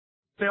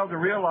failed to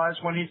realize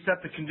when he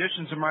set the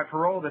conditions of my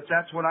parole that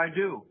that's what I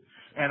do.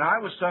 And I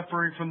was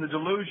suffering from the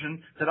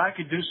delusion that I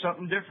could do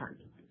something different.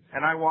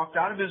 And I walked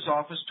out of his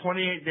office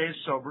 28 days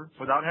sober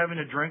without having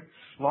a drink,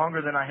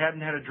 longer than I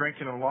hadn't had a drink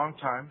in a long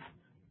time.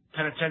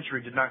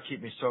 Penitentiary did not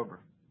keep me sober.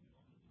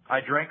 I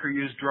drank or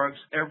used drugs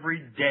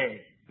every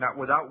day, not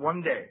without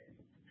one day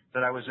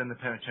that I was in the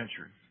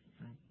penitentiary.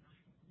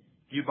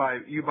 You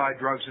buy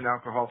drugs and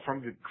alcohol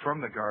from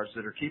the guards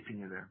that are keeping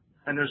you there.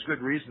 And there's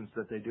good reasons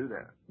that they do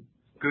that.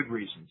 Good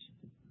reasons.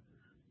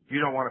 You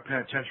don't want a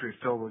penitentiary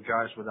filled with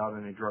guys without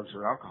any drugs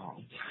or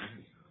alcohol.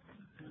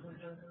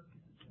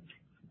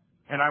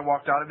 And I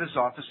walked out of his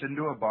office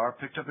into a bar,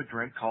 picked up a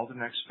drink, called the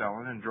next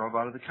felon, and drove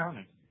out of the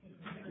county.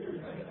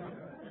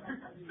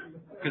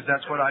 Because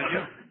that's what I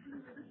do.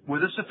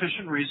 With a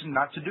sufficient reason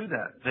not to do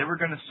that. They were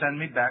going to send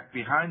me back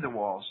behind the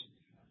walls.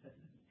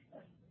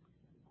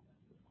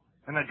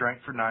 And I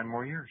drank for 9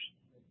 more years.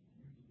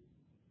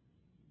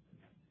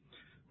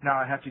 Now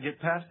I have to get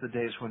past the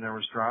days when there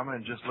was drama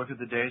and just look at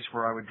the days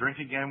where I would drink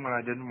again when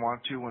I didn't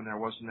want to, when there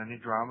wasn't any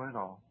drama at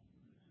all.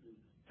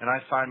 And I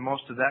find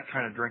most of that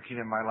kind of drinking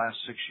in my last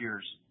 6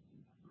 years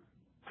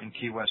in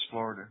Key West,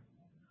 Florida,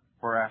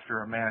 where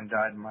after a man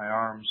died in my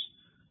arms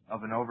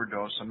of an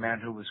overdose, a man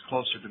who was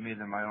closer to me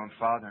than my own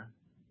father,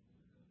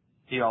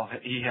 he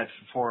had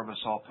 4 of us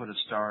all put a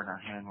star in our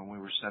hand when we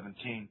were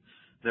 17.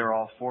 They're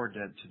all 4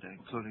 dead today,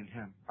 including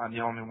him. I'm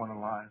the only one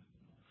alive.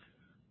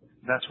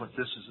 That's what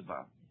this is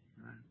about.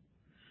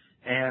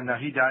 And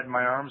he died in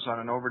my arms on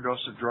an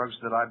overdose of drugs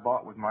that I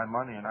bought with my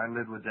money, and I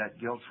lived with that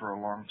guilt for a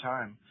long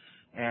time.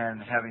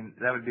 And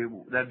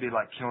that'd be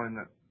like killing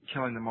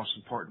the most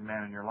important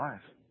man in your life.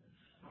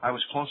 I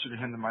was closer to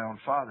him than my own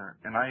father,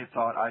 and I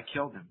thought I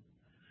killed him.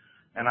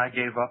 And I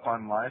gave up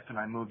on life, and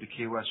I moved to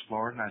Key West,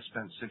 Florida, and I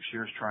spent 6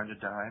 years trying to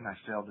die, and I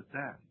failed at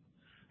that.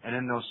 And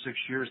in those 6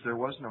 years, there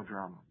was no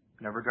drama.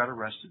 Never got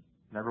arrested,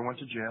 never went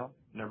to jail,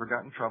 never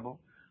got in trouble,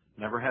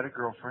 never had a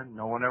girlfriend,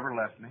 no one ever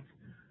left me.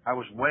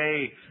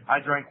 I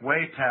drank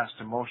way past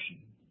emotion.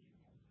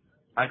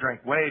 I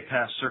drank way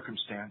past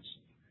circumstance.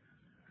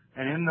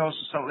 And in those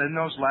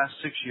last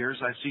 6 years,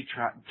 I see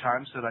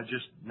times that I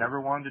just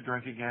never wanted to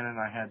drink again, and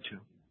I had to.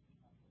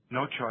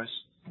 No choice.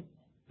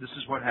 This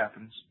is what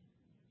happens.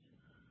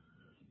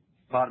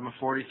 Bottom of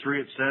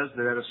 43, it says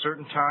that at a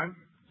certain time,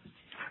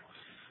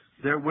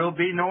 there will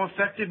be no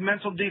effective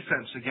mental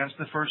defense against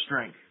the first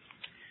drink,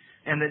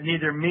 and that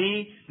neither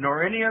me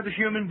nor any other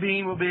human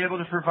being will be able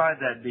to provide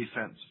that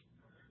defense.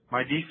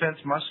 My defense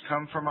must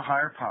come from a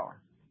higher power.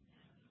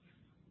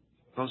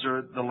 Those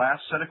are the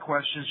last set of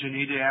questions you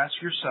need to ask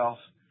yourself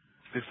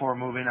before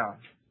moving on.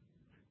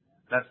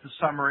 That's the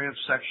summary of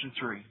Section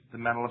 3, the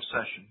mental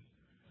obsession.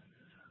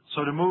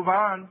 So to move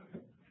on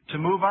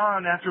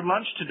after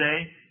lunch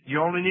today,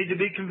 you only need to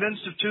be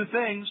convinced of 2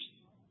 things.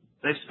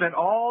 They've spent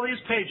all these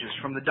pages,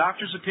 from the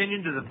doctor's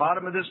opinion to the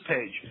bottom of this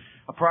page,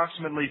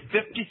 approximately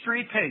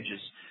 53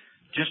 pages,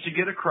 just to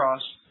get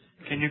across,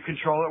 can you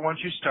control it once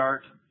you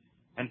start,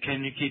 and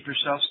can you keep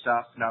yourself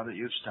stopped now that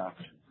you've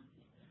stopped?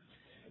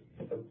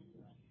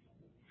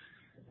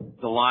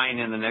 The line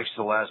in the next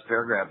to the last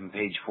paragraph on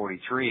page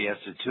 43, as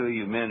to 2 of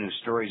you men whose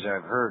stories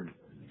I've heard,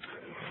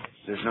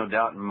 there's no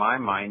doubt in my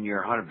mind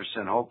you're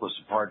 100% hopeless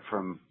apart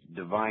from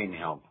divine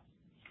help.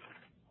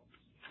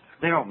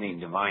 They don't mean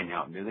divine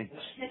help, do they? Do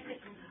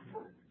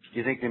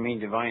you think they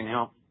mean divine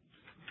help?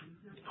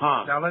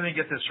 Huh. Now let me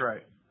get this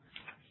right.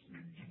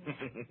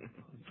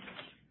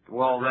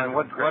 Well, then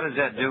what does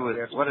that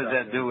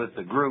do with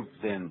the group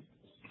then?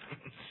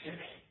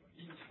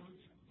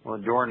 Well,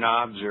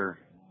 doorknobs or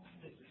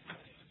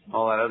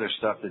all that other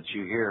stuff that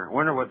you hear. I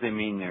wonder what they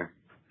mean there.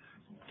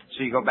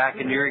 So you go back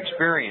into your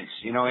experience.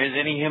 You know, is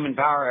any human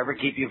power ever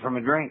keep you from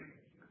a drink?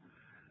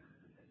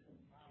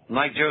 And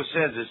like Joe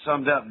says, it's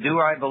summed up, do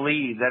I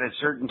believe that at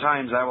certain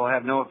times I will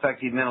have no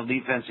effective mental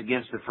defense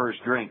against the first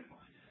drink?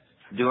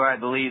 Do I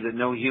believe that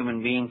no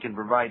human being can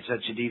provide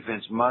such a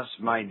defense? Must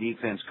my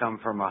defense come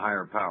from a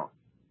higher power?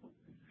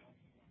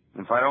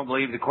 If I don't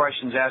believe the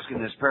questions asked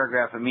in this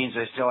paragraph, it means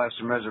I still have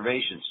some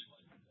reservations.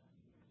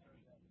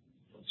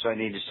 So I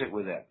need to sit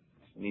with that.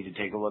 I need to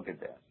take a look at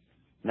that.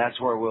 And that's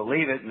where we'll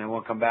leave it, and then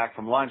we'll come back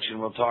from lunch and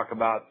we'll talk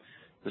about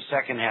the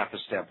second half of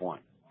step 1.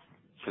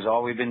 Because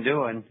all we've been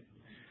doing,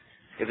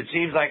 if it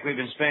seems like we've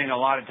been spending a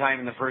lot of time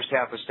in the first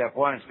half of step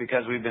 1, it's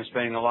because we've been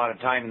spending a lot of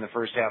time in the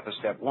first half of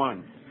step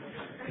 1.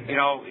 You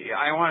know,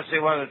 I want to say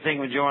one other thing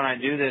when Joe and I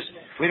do this.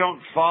 We don't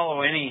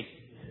follow any.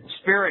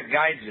 Spirit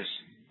guides us.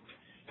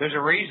 There's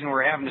a reason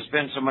we're having to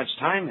spend so much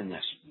time in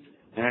this.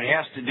 And it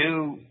has to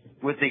do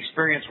with the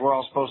experience we're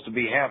all supposed to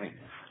be having.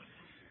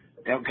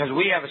 Because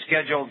we have a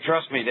schedule,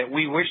 trust me, that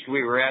we wished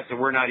we were at that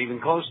we're not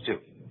even close to.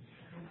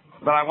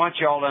 But I want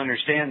you all to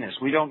understand this.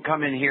 We don't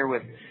come in here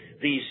with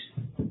these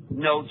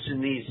notes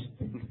and these,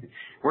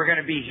 we're going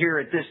to be here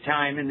at this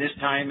time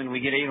and we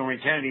get anal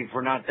retentive if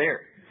we're not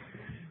there.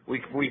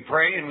 We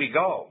pray and we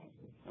go.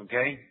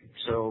 Okay?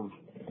 So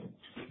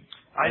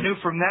I knew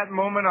from that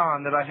moment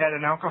on that I had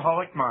an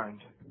alcoholic mind.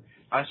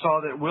 I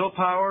saw that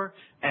willpower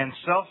and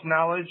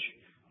self-knowledge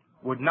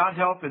would not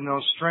help in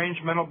those strange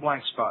mental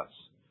blank spots.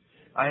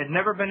 I had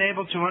never been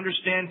able to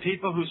understand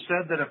people who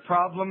said that a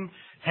problem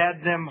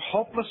had them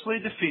hopelessly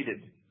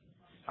defeated.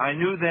 I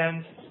knew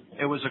then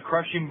it was a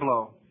crushing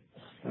blow.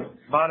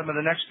 Bottom of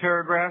the next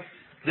paragraph,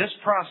 this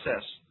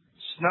process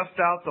snuffed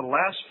out the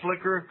last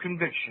flicker of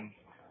conviction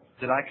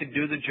that I could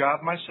do the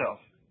job myself.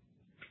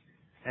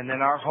 And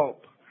then our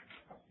hope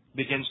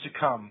begins to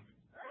come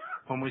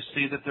when we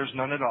see that there's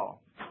none at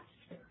all.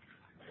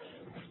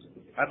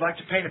 I'd like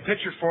to paint a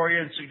picture for you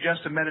and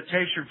suggest a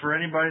meditation for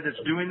anybody that's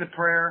doing the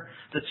prayer,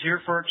 that's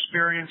here for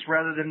experience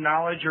rather than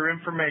knowledge or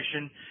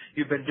information.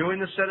 You've been doing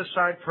the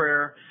set-aside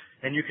prayer,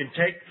 and you can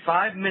take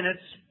 5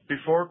 minutes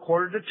before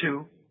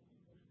 1:45,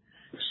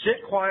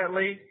 sit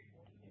quietly,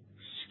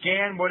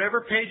 scan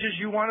whatever pages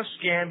you want to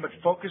scan, but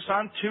focus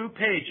on 2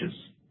 pages.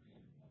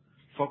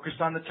 Focus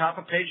on the top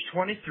of page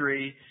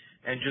 23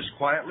 and just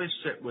quietly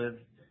sit with,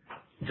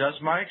 does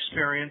my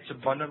experience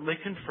abundantly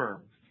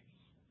confirm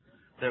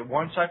that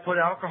once I put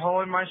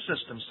alcohol in my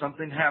system,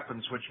 something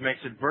happens which makes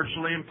it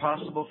virtually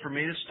impossible for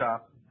me to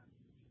stop?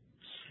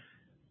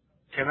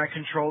 Can I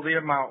control the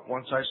amount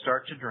once I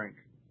start to drink?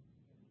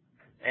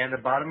 And the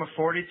bottom of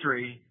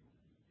 43,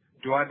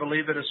 do I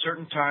believe at a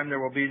certain time there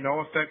will be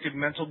no effective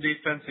mental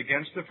defense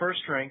against the first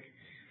drink,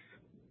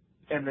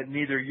 and that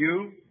neither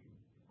you,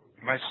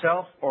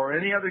 myself, or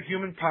any other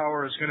human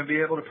power is going to be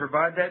able to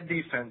provide that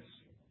defense?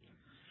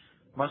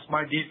 Must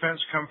my defense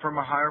come from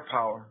a higher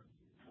power?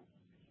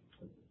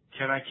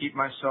 Can I keep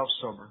myself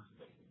sober?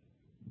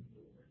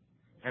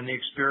 And the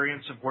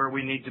experience of where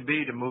we need to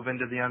be to move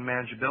into the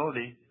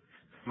unmanageability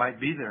might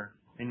be there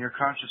in your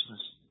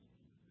consciousness.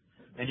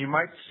 And you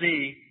might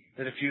see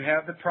that if you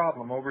have the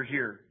problem over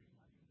here,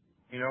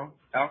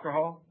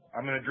 alcohol,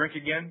 I'm going to drink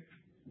again,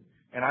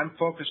 and I'm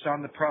focused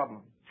on the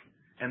problem,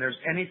 and there's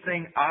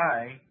anything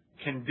I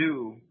can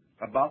do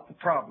about the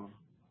problem,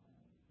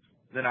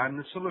 then I'm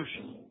the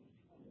solution.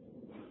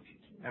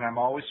 And I'm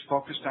always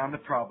focused on the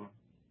problem.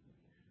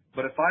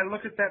 But if I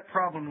look at that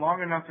problem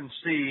long enough and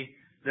see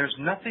there's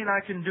nothing I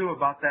can do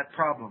about that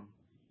problem,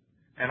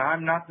 and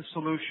I'm not the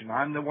solution,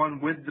 I'm the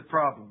one with the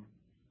problem,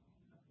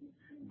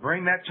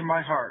 bring that to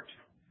my heart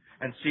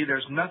and see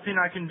there's nothing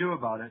I can do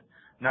about it.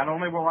 Not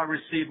only will I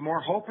receive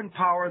more hope and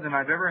power than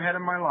I've ever had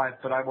in my life,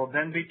 but I will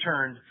then be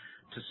turned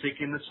to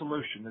seeking the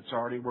solution that's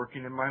already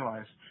working in my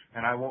life,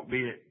 and I won't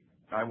be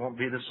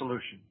the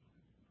solution.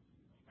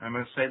 I'm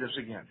going to say this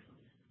again.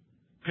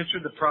 Picture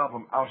the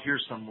problem out here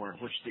somewhere,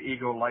 which the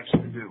ego likes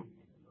to do.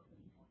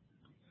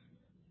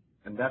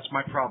 And that's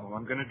my problem.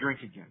 I'm going to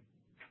drink again.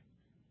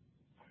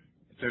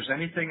 If there's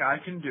anything I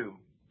can do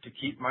to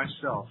keep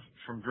myself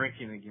from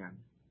drinking again,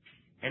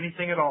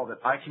 anything at all that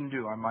I can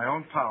do on my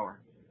own power,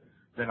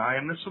 then I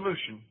am the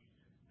solution,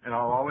 and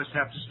I'll always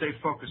have to stay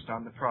focused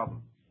on the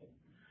problem.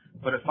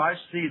 But if I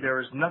see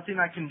there is nothing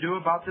I can do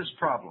about this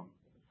problem,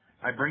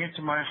 I bring it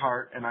to my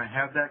heart and I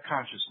have that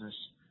consciousness,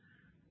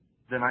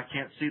 then I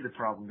can't see the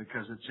problem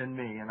because it's in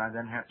me, and I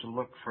then have to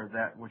look for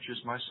that which is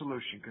my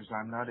solution because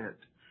I'm not it.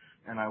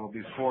 And I will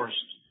be forced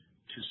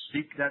to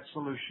seek that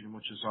solution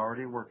which is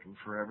already working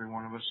for every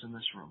one of us in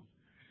this room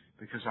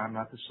because I'm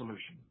not the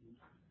solution.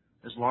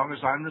 As long as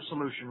I'm the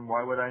solution,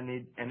 why would I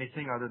need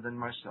anything other than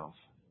myself?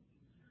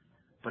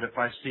 But if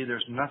I see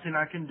there's nothing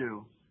I can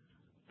do,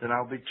 then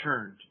I'll be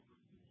turned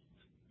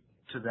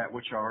to that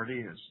which already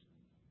is.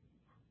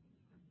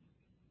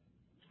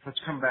 Let's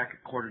come back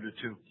at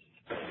 1:45.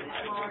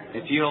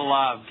 If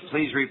you'll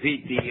please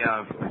repeat the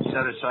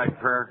set-aside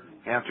prayer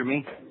after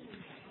me.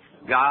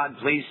 God,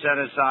 please set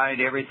aside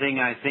everything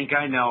I think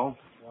I know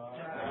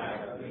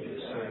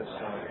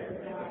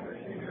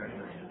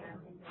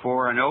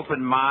for an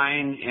open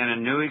mind and a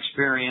new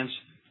experience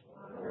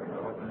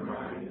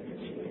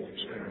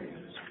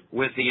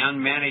with the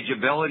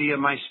unmanageability of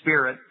my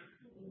spirit.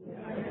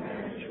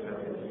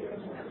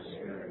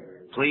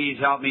 Please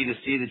help me to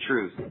see the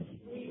truth.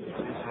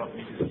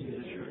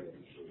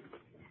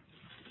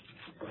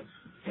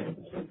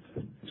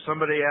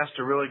 Somebody asked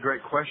a really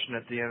great question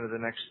at the end of the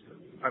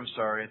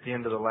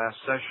last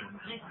session.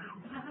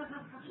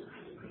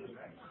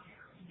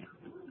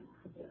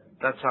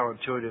 That's how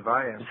intuitive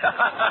I am.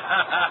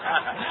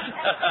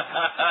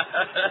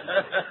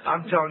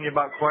 I'm telling you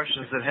about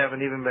questions that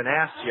haven't even been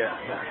asked yet.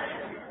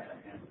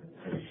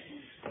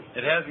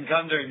 It hasn't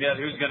come to him yet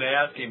who's going to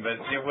ask him, but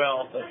it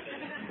will.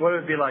 What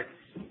would it be like?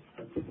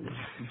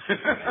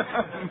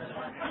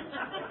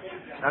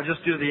 I'll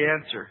just do the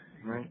answer,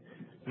 right?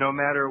 No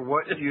matter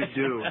what you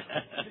do.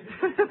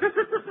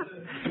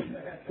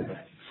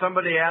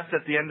 Somebody asked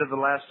at the end of the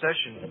last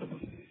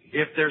session,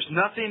 if there's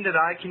nothing that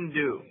I can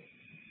do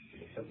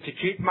to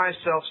keep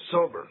myself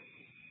sober,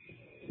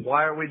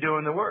 why are we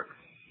doing the work?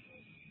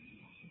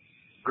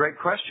 Great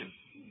question.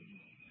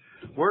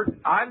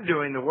 I'm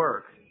doing the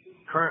work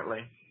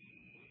currently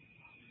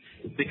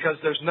because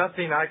there's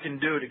nothing I can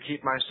do to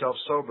keep myself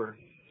sober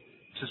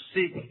to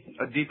seek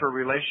a deeper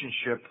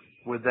relationship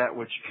with that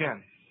which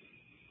can.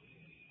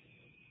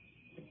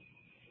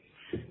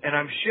 And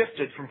I'm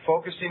shifted from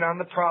focusing on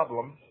the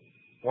problem,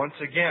 once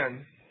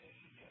again,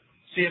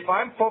 See, if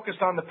I'm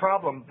focused on the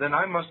problem, then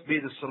I must be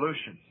the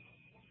solution.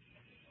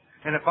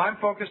 And if I'm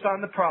focused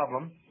on the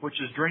problem, which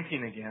is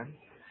drinking again,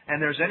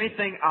 and there's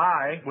anything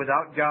I,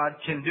 without God,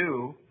 can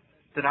do,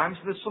 then I'm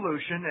the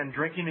solution and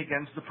drinking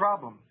against the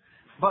problem.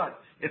 But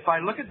if I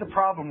look at the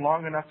problem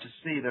long enough to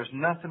see there's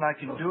nothing I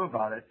can do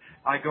about it,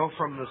 I go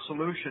from the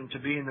solution to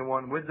being the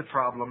one with the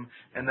problem,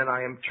 and then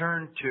I am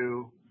turned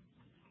to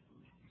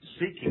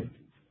seeking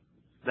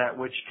that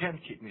which can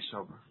keep me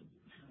sober.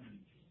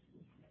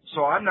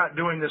 So I'm not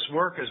doing this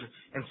work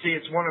and see,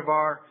 it's one of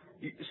our,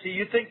 see,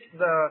 you think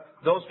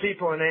those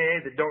people in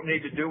AA that don't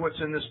need to do what's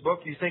in this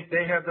book, you think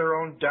they have their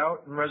own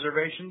doubt and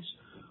reservations?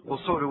 Well,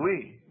 so do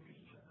we.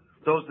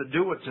 Those that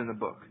do what's in the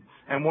book.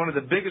 And one of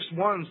the biggest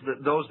ones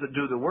that those that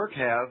do the work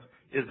have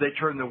is they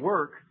turn the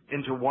work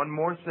into one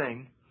more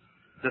thing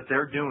that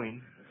they're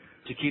doing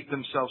to keep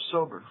themselves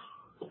sober,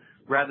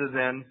 rather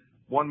than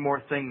one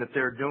more thing that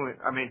they're doing.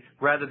 I mean,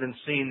 rather than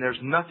seeing there's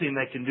nothing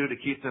they can do to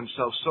keep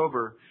themselves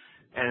sober,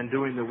 and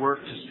doing the work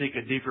to seek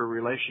a deeper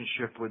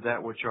relationship with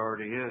that which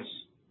already is.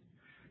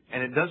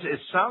 And it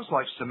sounds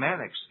like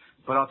semantics,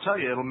 but I'll tell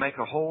you, it'll make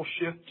a whole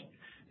shift.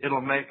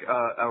 It'll make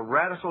a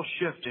radical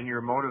shift in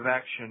your mode of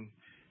action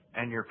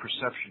and your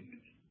perception.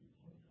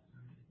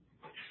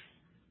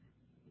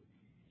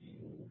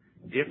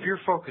 If your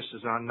focus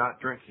is on not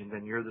drinking,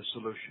 then you're the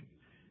solution.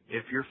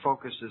 If your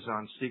focus is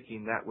on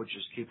seeking that which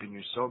is keeping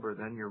you sober,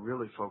 then you're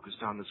really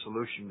focused on the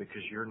solution,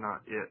 because you're not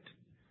it.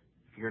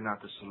 You're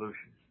not the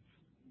solution.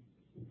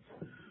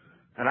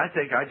 And I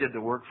think I did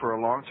the work for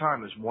a long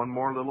time as one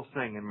more little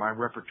thing in my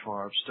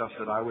repertoire of stuff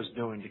that I was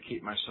doing to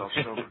keep myself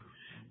sober.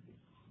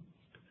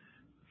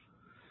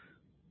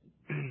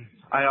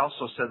 I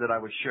also said that I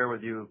would share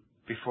with you,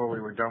 before we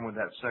were done with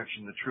that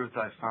section, the truth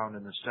I found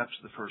in the steps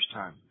the first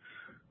time,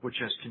 which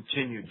has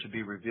continued to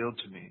be revealed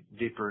to me,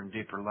 deeper and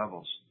deeper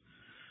levels.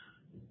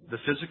 The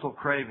physical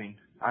craving,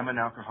 I'm an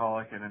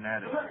alcoholic and an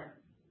addict.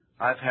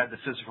 I've had the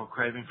physical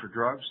craving for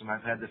drugs, and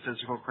I've had the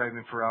physical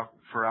craving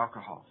for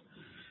alcohol.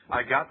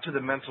 I got to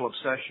the mental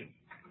obsession.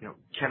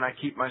 Can I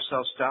keep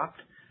myself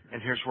stopped?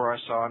 And here's where I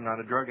saw I'm not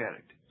a drug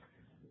addict.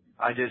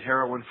 I did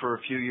heroin for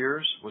a few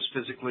years, was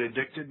physically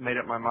addicted, made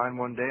up my mind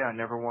one day I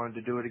never wanted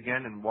to do it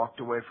again, and walked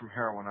away from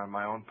heroin on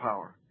my own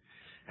power.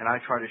 And I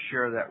try to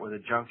share that with a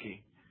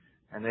junkie,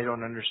 and they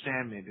don't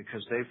understand me,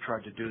 because they've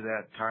tried to do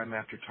that time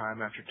after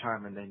time after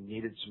time, and they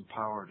needed some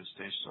power to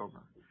stay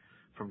sober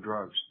from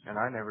drugs. And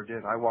I never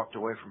did. I walked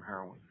away from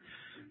heroin.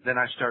 Then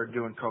I started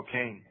doing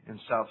cocaine in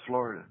South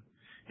Florida,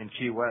 in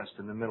Key West,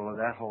 in the middle of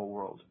that whole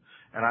world.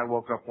 And I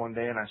woke up one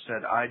day and I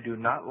said, I do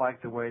not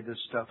like the way this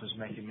stuff is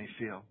making me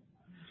feel.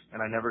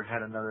 And I never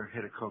had another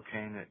hit of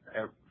cocaine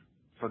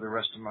for the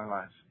rest of my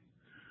life.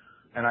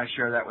 And I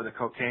share that with a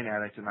cocaine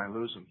addict, and I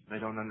lose them. They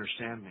don't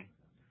understand me.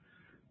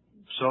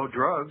 So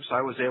drugs,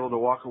 I was able to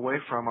walk away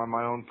from on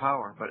my own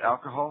power. But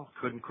alcohol,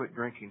 couldn't quit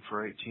drinking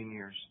for 18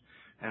 years.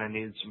 And I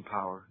needed some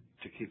power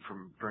to keep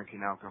from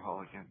drinking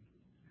alcohol again.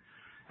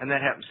 And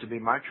that happens to be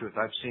my truth.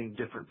 I've seen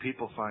different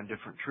people find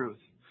different truth.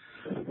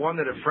 One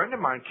that a friend of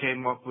mine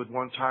came up with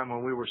one time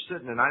when we were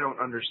sitting, and I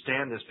don't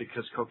understand this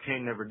because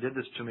cocaine never did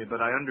this to me,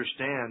 but I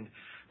understand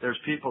there's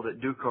people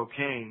that do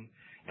cocaine,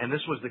 and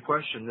this was the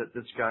question that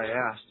this guy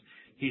asked.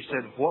 He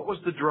said, what was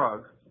the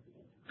drug?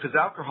 Because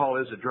alcohol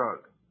is a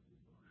drug.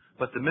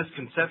 But the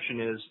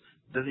misconception is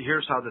that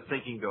here's how the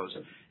thinking goes.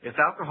 If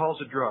alcohol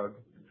is a drug,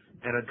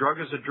 and a drug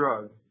is a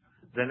drug,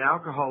 then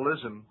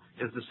alcoholism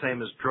is the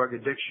same as drug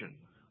addiction.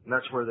 And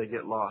that's where they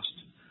get lost.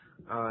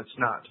 It's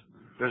not.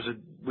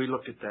 We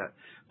looked at that.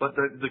 But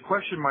the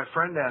question my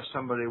friend asked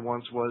somebody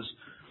once was,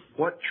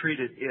 what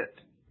treated it?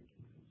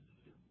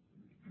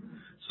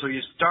 So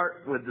you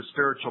start with the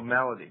spiritual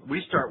malady.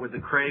 We start with the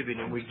craving,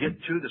 and we get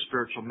to the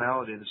spiritual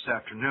malady this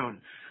afternoon.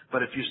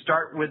 But if you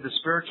start with the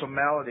spiritual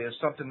malady as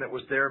something that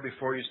was there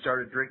before you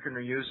started drinking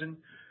or using,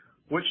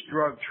 which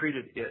drug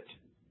treated it?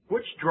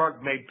 Which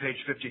drug made page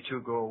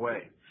 52 go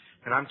away?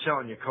 And I'm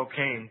telling you,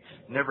 cocaine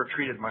never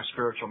treated my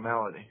spiritual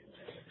malady.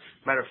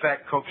 Matter of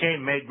fact,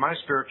 cocaine made my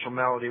spiritual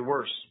malady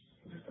worse.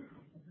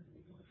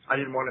 I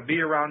didn't want to be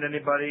around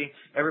anybody.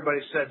 Everybody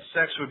said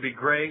sex would be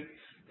great.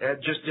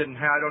 It just didn't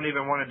I don't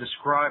even want to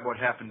describe what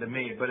happened to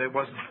me, but it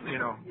wasn't,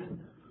 it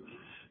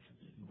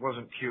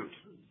wasn't cute.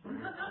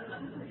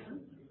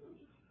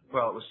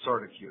 Well, it was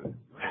sort of cute.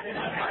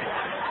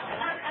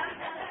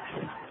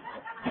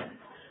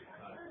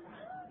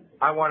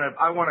 I want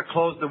to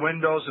close the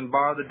windows and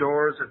bar the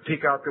doors and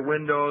peek out the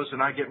windows,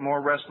 and I get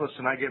more restless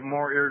and I get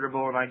more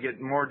irritable and I get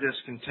more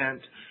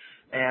discontent,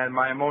 and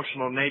my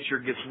emotional nature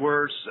gets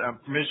worse,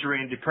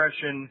 misery and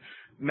depression,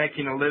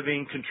 making a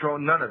living, control,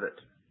 none of it.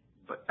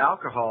 But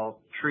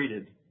alcohol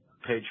treated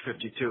page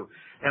 52.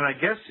 And I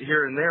guess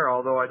here and there,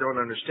 although I don't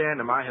understand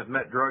them, I have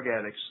met drug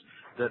addicts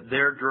that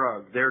their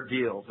drug, their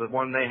deal, the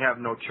one they have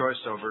no choice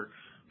over,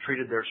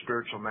 treated their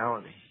spiritual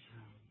malady.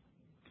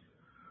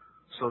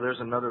 So there's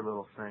another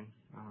little thing.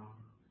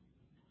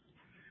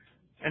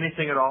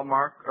 Anything at all,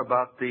 Mark,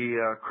 about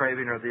the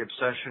craving or the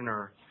obsession,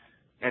 or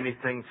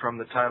anything from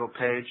the title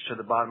page to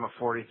the bottom of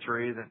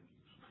 43 that?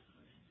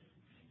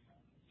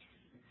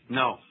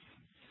 No.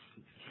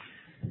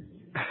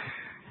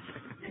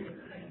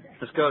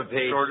 Let's go to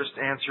page. Shortest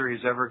answer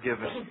he's ever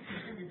given.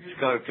 Let's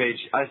go to page.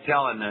 I was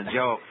telling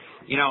Joe,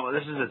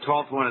 this is the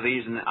 12th one of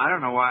these, and I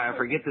don't know why I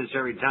forget this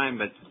every time,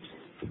 but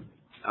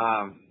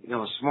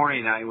this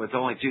morning with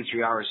only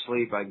 2-3 hours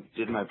sleep, I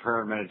did my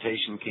prayer and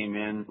meditation, came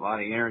in, a lot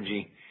of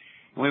energy.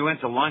 And we went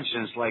to lunch,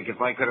 and it's like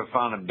if I could have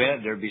found a bed,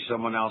 there'd be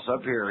someone else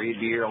up here, or he'd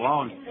be here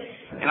alone.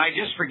 And I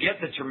just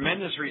forget the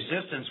tremendous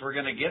resistance we're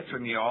going to get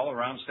from you all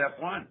around step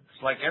one.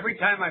 It's like every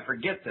time I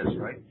forget this,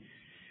 right?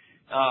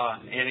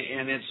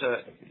 And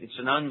it's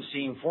an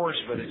unseen force,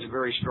 but it's a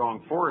very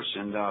strong force.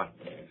 And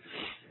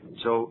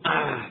so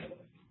I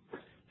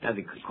had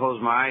to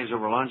close my eyes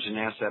over lunch and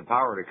ask that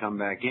power to come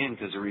back in,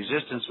 because the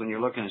resistance when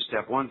you're looking at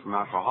step one from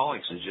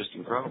alcoholics is just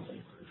incredible.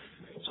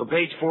 So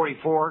page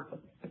 44,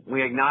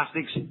 we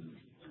agnostics.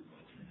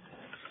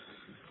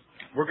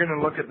 We're going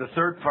to look at the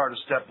third part of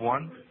step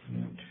one.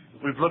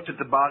 We've looked at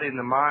the body and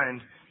the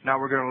mind. Now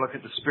we're going to look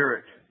at the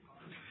spirit.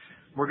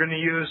 We're going to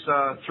use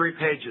 3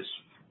 pages,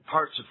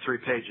 parts of 3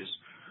 pages.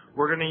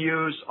 We're going to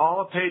use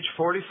all of page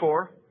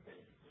 44.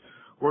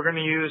 We're going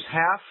to use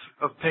half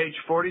of page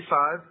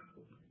 45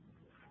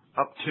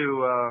 up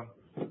to,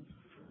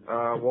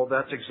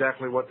 that's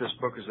exactly what this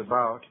book is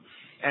about.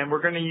 And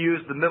we're going to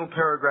use the middle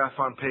paragraph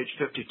on page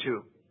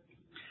 52.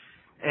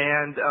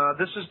 And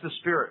this is the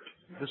spirit.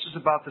 This is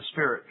about the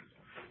spirit.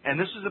 And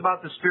this is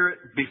about the spirit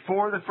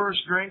before the first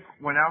drink,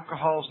 when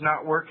alcohol's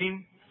not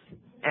working,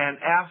 and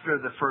after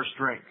the first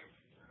drink,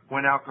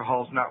 when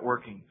alcohol's not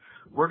working.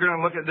 We're going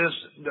to look at this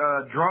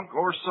drunk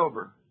or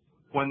sober.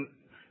 When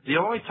the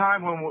only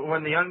time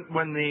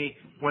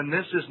when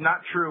this is not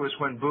true is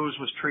when booze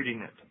was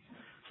treating it.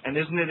 And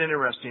isn't it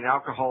interesting?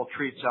 Alcohol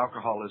treats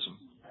alcoholism.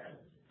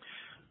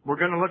 We're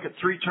going to look at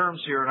 3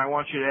 terms here, and I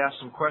want you to ask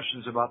some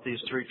questions about these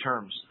 3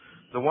 terms.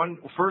 The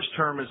first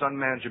term is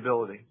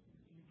unmanageability.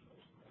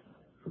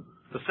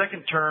 The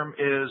second term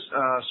is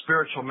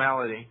spiritual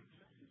malady.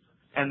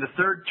 And the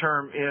third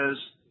term is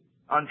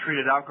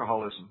untreated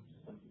alcoholism.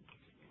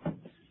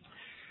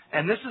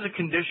 And this is a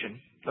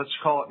condition, let's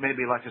call it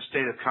maybe like a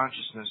state of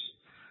consciousness,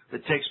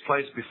 that takes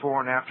place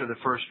before and after the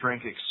first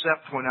drink,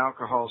 except when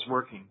alcohol is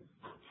working.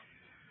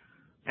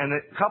 And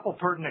a couple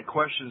pertinent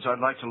questions I'd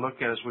like to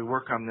look at as we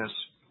work on this.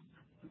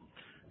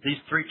 These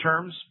 3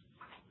 terms,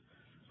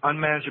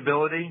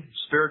 unmanageability,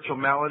 spiritual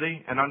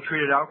malady, and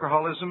untreated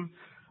alcoholism,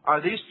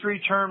 are these 3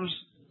 terms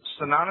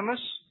synonymous,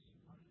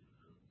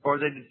 or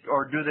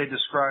do they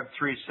describe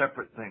 3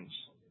 separate things?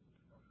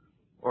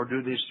 Or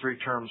do these 3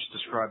 terms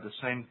describe the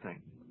same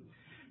thing?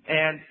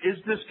 And is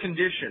this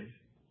condition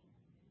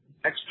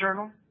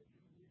external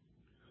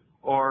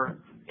or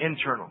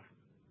internal?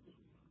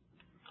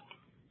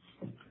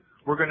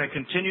 We're going to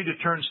continue to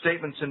turn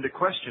statements into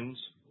questions,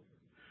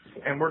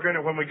 and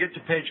when we get to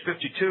page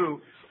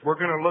 52, we're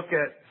going to look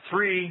at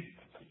 3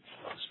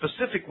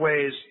 specific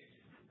ways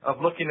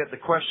of looking at the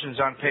questions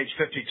on page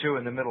 52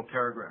 in the middle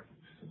paragraph.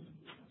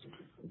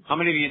 How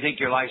many of you think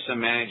your life's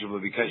unmanageable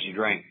because you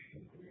drank?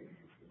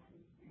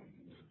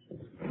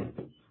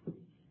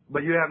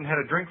 But you haven't had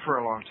a drink for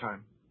a long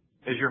time.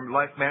 Is your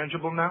life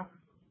manageable now?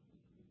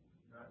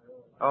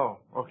 Oh,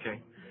 okay.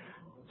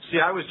 See,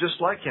 I was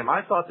just like him.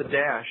 I thought the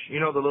dash, the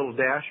little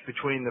dash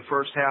between the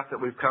first half that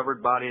we've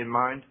covered, body and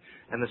mind,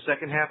 and the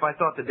second half, I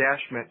thought the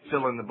dash meant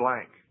fill in the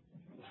blank.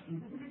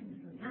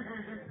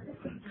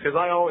 Because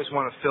I always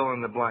want to fill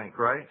in the blank,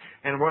 right?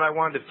 And what I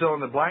wanted to fill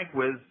in the blank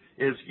with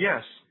is,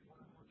 yes,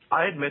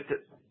 I admit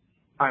that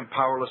I'm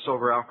powerless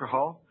over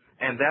alcohol,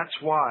 and that's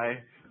why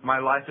my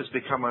life has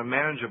become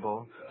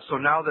unmanageable. So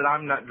now that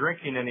I'm not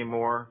drinking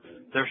anymore,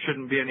 there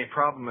shouldn't be any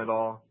problem at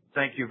all.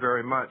 Thank you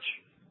very much.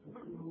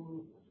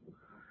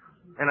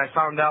 And I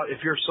found out if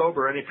you're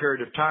sober any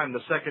period of time, the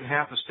second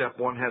half of step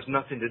one has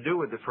nothing to do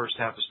with the first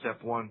half of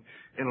step one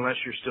unless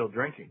you're still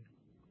drinking.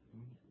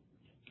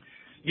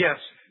 Yes,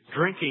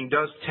 drinking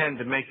does tend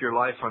to make your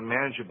life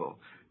unmanageable,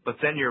 but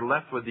then you're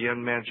left with the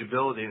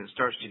unmanageability and it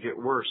starts to get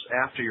worse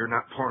after you're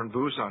not pouring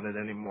booze on it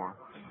anymore.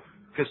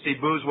 Because see,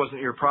 booze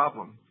wasn't your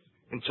problem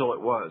until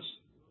it was.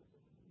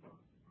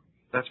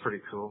 That's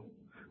pretty cool.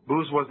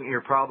 Booze wasn't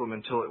your problem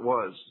until it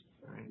was.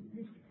 Right?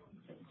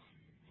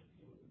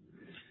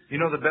 You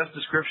know the best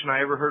description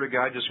I ever heard a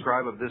guy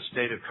describe of this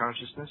state of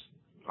consciousness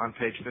on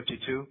page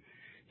 52?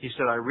 He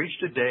said, I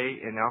reached a day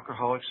in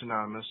Alcoholics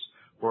Anonymous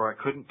where I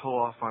couldn't pull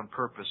off on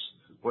purpose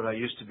what I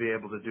used to be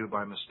able to do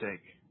by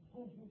mistake.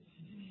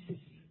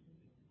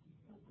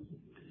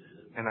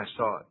 And I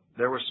saw it.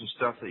 There was some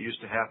stuff that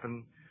used to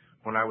happen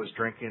when I was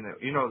drinking.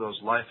 Those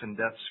life and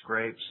death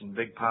scrapes and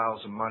big piles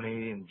of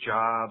money and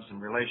jobs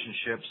and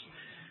relationships.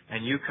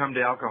 And you come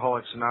to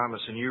Alcoholics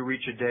Anonymous and you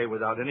reach a day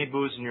without any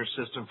booze in your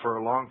system for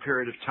a long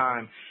period of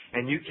time,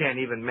 and you can't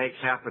even make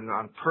happen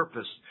on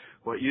purpose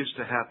what used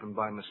to happen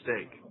by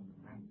mistake.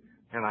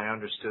 And I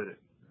understood it.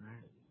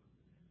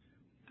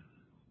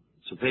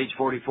 So page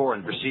 44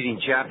 in the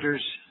preceding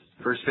chapters,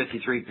 first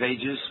 53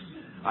 pages,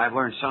 I've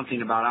learned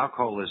something about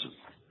alcoholism.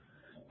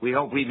 We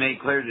hope we've made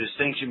clear the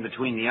distinction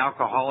between the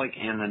alcoholic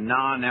and the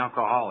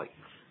non-alcoholic.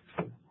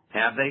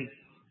 Have they?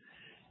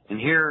 And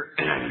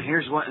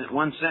here's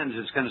one sentence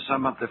that's going to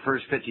sum up the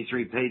first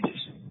 53 pages.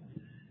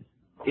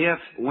 If,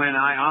 when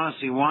I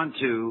honestly want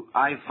to,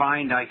 I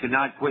find I could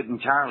not quit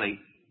entirely,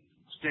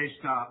 stay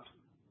stopped.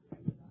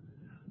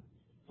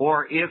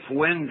 Or if,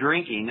 when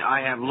drinking,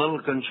 I have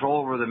little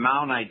control over the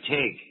amount I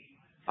take,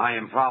 I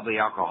am probably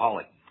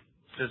alcoholic.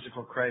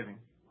 Physical craving.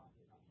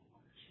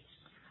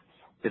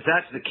 If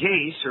that's the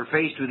case, or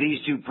faced with these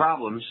two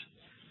problems,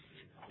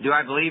 do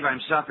I believe I'm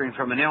suffering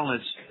from an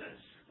illness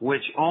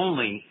which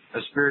only a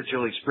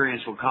spiritual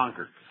experience will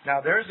conquer?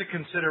 Now, there's a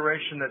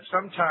consideration that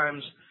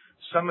sometimes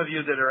some of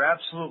you that are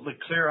absolutely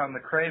clear on the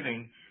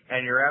craving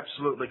and you're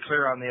absolutely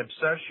clear on the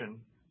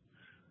obsession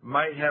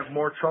might have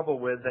more trouble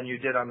with than you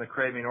did on the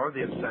craving or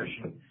the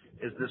obsession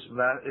is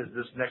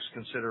this next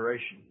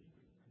consideration.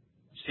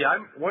 See,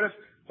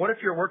 what if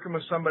you're working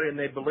with somebody and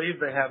they believe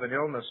they have an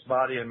illness,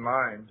 body and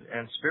mind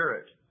and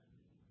spirit,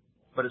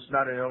 but it's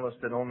not an illness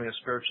that only a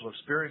spiritual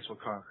experience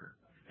will conquer?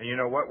 And you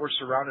know what? We're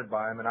surrounded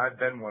by them, and I've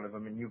been one of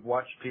them, and you've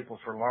watched people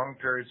for long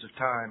periods of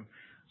time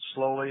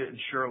slowly and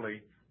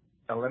surely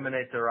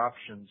eliminate their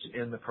options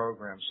in the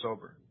program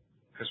sober.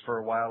 Because for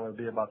a while it'll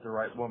be about the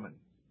right woman.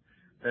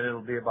 Then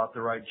it'll be about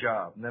the right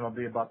job. And then it'll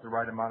be about the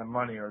right amount of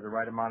money or the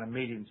right amount of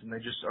meetings, and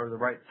or the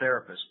right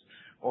therapist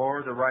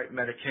or the right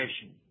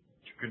medication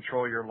to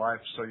control your life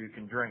so you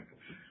can drink.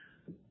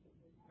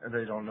 And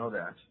they don't know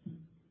that.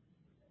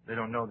 They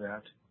don't know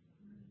that.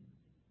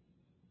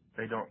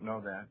 They don't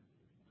know that.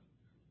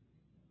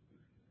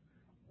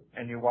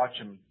 And you watch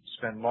them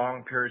spend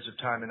long periods of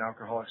time in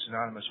Alcoholics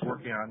Anonymous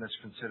working on this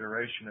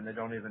consideration, and they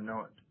don't even know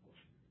it.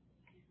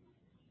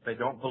 They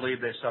don't believe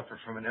they suffer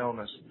from an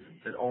illness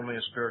that only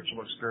a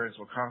spiritual experience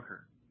will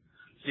conquer.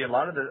 See, a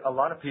lot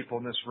of people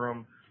in this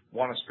room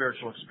want a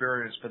spiritual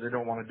experience, but they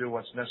don't want to do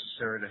what's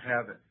necessary to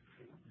have it.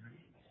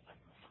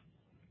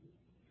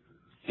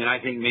 And I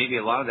think maybe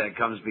a lot of that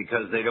comes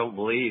because they don't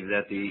believe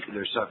that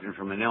they're suffering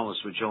from an illness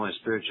which only a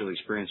spiritual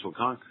experience will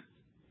conquer.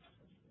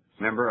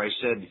 Remember, I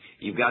said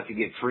you've got to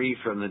get free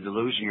from the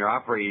delusion you're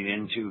operating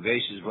into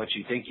versus what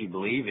you think you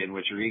believe in,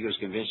 what your ego's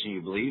convincing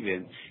you believe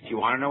in. If you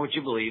want to know what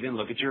you believe in,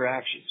 look at your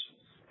actions.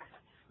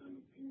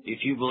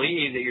 If you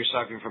believe that you're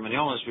suffering from an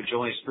illness which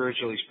only a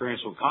spiritual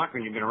experience will conquer,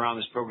 and you've been around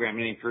this program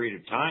any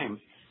period of time,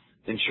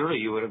 then surely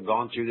you would have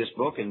gone through this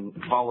book and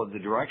followed the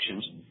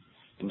directions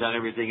and done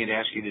everything it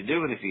asks you to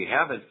do. And if you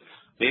haven't,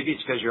 maybe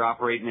it's because you're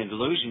operating in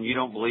delusion. You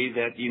don't believe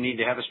that you need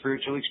to have a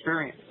spiritual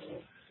experience.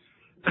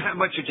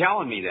 But you're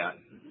telling me that.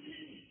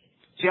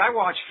 See, I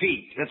watch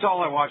feet. That's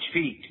all I watch,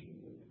 feet.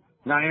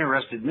 Not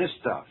interested in this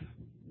stuff,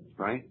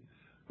 right?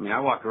 I mean, I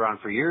walked around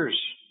for years.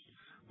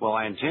 Well,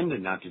 I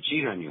intended not to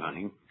cheat on you,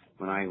 honey,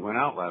 when I went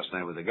out last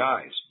night with the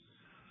guys.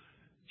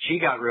 She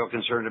got real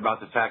concerned about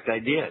the fact I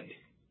did.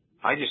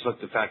 I just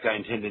looked at the fact I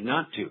intended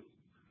not to.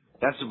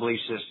 That's the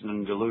belief system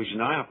and delusion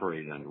I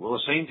operated under. Well,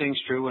 the same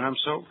thing's true when I'm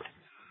sober.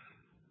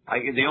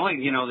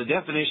 The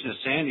definition of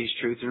sanity is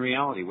truth and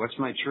reality. What's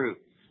my truth?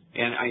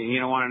 And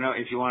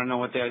if you want to know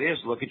what that is,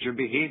 look at your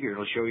behavior.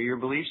 It'll show you your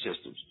belief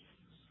systems.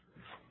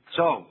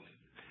 So,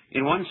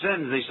 in one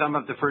sentence, they sum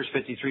up the first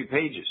 53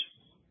 pages.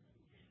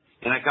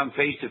 And I come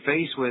face to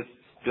face with,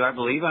 do I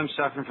believe I'm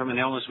suffering from an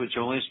illness which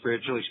only a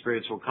spiritual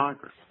experience will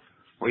conquer?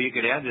 Or you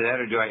could add to that,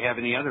 or do I have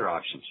any other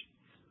options?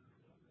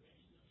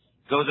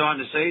 Goes on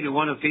to say, to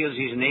one who feels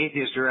he's an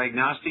atheist or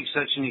agnostic,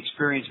 such an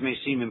experience may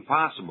seem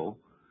impossible.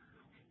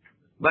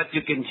 But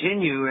to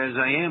continue as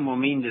I am will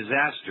mean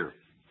disaster.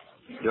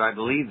 Do I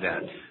believe that?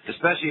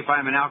 Especially if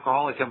I'm an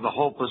alcoholic of the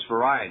hopeless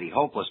variety,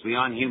 hopeless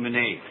beyond human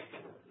aid.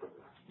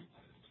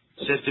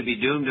 It says to be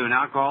doomed to an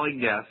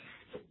alcoholic death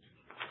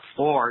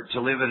or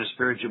to live on a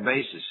spiritual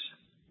basis.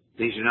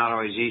 These are not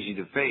always easy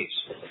to face.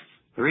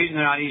 The reason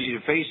they're not easy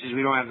to face is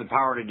we don't have the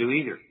power to do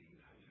either.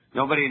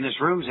 Nobody in this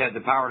room's had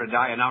the power to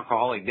die an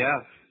alcoholic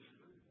death.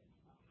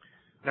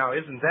 Now,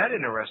 isn't that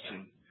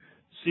interesting?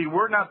 See,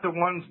 we're not the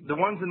ones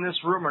in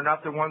this room are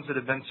not the ones that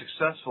have been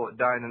successful at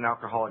dying an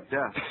alcoholic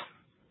death.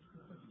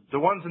 The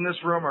ones in this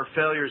room are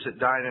failures at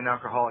dying an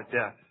alcoholic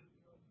death.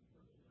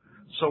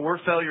 So we're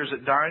failures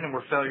at dying and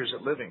we're failures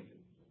at living.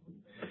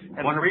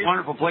 And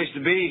wonderful place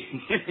to be.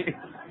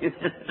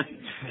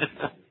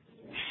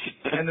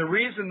 And the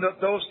reason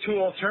that those two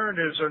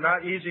alternatives are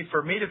not easy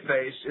for me to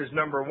face is,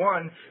 number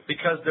one,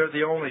 because they're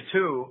the only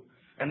two.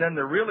 And then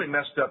the really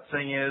messed up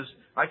thing is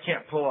I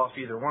can't pull off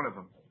either one of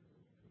them.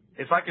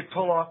 If I could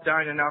pull off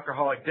dying an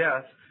alcoholic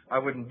death, I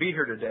wouldn't be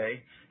here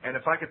today. And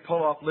if I could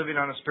pull off living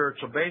on a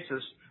spiritual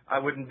basis, I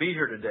wouldn't be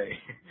here today.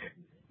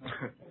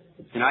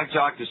 And I've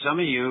talked to some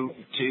of you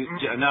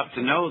enough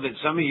to know that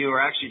some of you are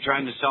actually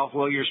trying to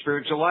self-will your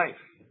spiritual life.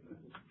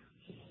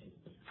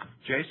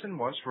 Jason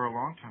was for a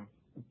long time.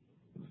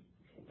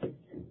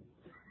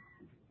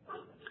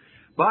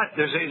 But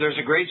there's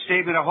a great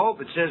statement of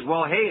hope. It says,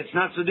 well, hey, it's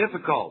not so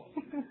difficult.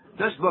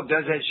 This book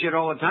does that shit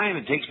all the time.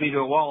 It takes me to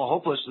a wall of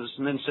hopelessness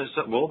and then says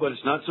something, well, but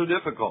it's not so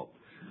difficult.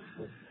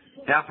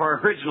 Half our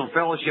original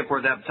fellowship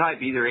were that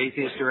type, either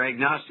atheists or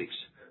agnostics.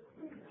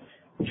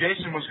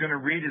 Jason was going to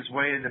read his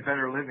way into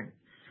better living.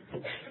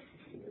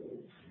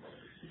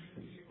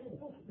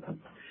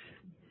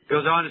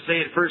 Goes on to say,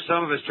 at first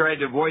some of us tried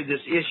to avoid this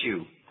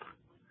issue,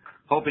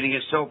 hoping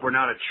against hope we're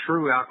not a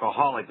true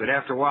alcoholic, but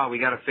after a while we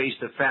got to face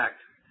the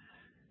fact.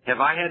 Have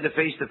I had to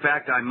face the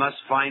fact I must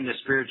find the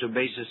spiritual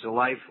basis of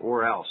life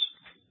or else?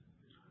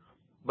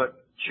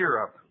 But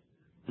cheer up.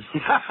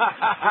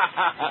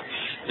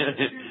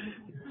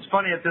 It's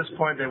funny at this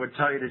point they would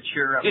tell you to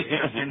cheer up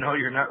because you know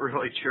you're not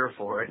really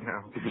cheerful right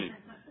now.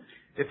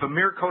 If a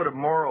mere code of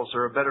morals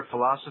or a better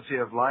philosophy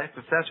of life,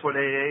 if that's what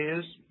AA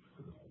is,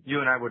 you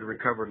and I would have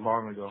recovered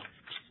long ago.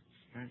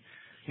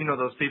 You know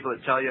those people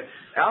that tell you,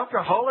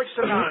 Alcoholics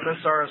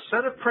Anonymous are a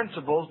set of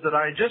principles that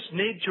I just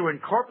need to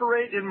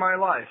incorporate in my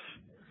life.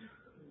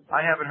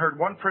 I haven't heard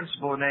one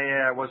principle in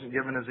AA I wasn't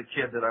given as a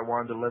kid that I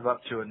wanted to live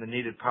up to, and the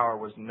needed power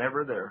was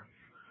never there.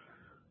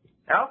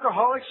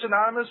 Alcoholics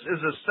Anonymous is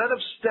a set of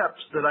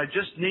steps that I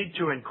just need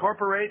to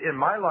incorporate in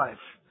my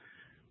life.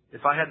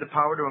 If I had the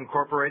power to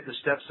incorporate the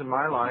steps in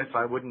my life,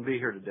 I wouldn't be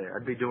here today.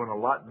 I'd be doing a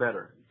lot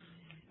better.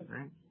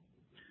 Right?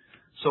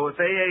 So if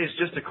AA is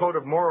just a code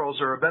of morals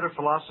or a better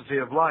philosophy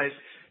of life,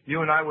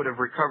 you and I would have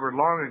recovered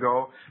long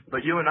ago,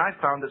 but you and I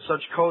found that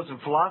such codes and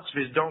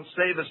philosophies don't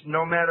save us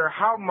no matter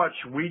how much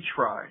we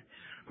try.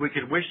 We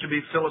could wish to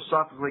be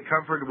philosophically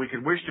comforted. We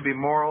could wish to be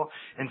moral.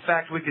 In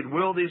fact, we could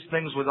will these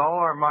things with all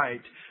our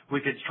might. We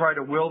could try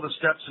to will the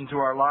steps into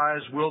our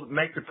lives, will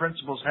make the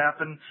principles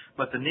happen,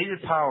 but the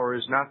needed power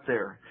is not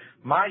there.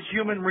 My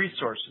human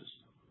resources,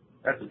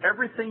 that's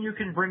everything you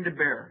can bring to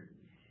bear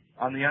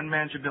on the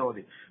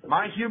unmanageability.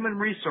 My human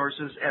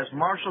resources, as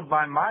marshaled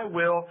by my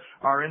will,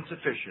 are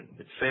insufficient.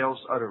 It fails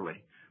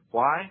utterly.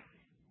 Why?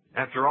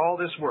 After all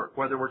this work,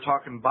 whether we're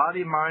talking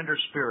body, mind, or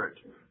spirit,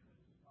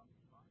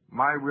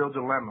 my real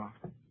dilemma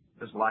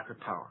is lack of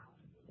power.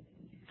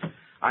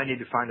 I need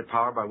to find a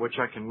power by which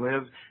I can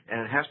live,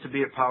 and it has to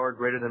be a power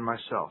greater than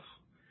myself.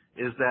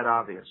 Is that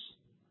obvious?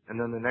 And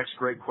then the next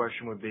great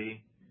question would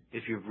be,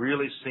 if you've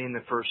really seen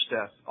the first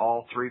step,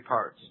 all three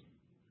parts,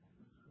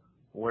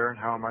 where and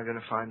how am I going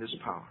to find this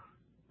power?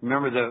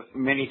 Remember,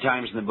 many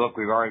times in the book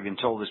we've already been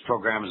told this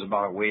program is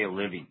about a way of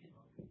living.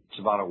 It's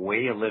about a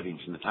way of living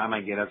from the time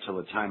I get up till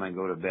the time I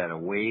go to bed, a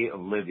way of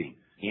living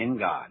in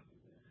God.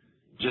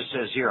 Just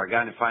says here, I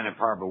got to find a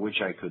power by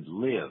which I could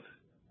live,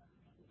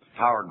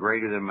 power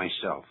greater than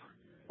myself.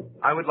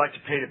 I would like to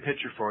paint a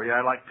picture for you.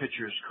 I like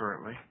pictures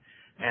currently.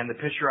 And the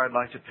picture I'd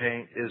like to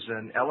paint is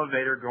an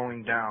elevator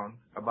going down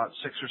about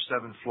 6 or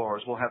 7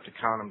 floors. We'll have to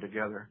count them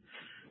together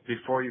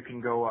before you can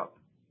go up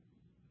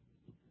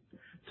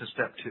to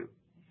step 2.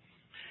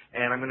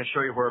 And I'm going to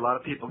show you where a lot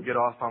of people get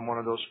off on one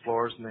of those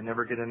floors and they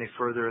never get any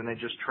further, and they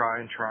just try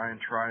and try and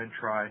try and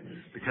try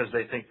because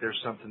they think there's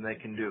something they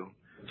can do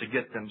to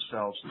get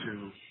themselves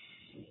to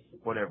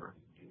whatever.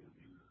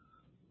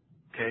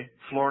 Okay,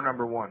 floor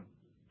number 1.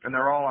 And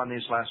they're all on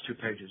these last 2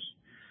 pages.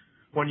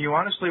 When you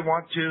honestly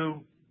want to,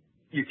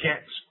 you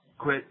can't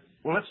quit.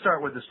 Well, let's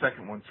start with the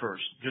second one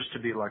first, just to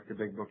be like the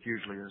big book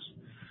usually is.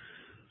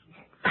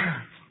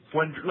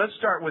 Let's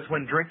start with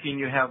when drinking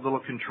you have little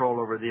control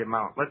over the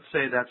amount. Let's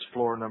say that's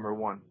floor number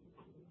 1.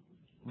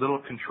 Little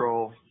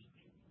control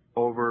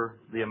over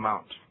the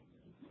amount.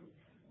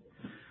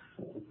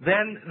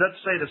 Then let's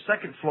say the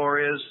second floor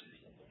is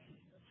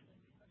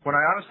when I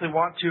honestly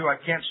want to, I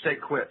can't stay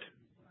quit.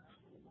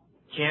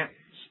 Can't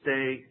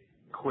stay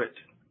quit.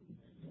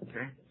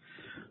 Okay.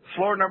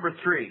 Floor number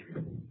 3.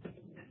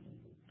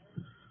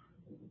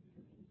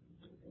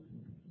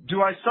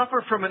 Do I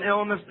suffer from an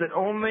illness that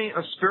only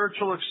a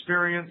spiritual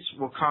experience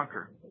will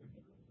conquer?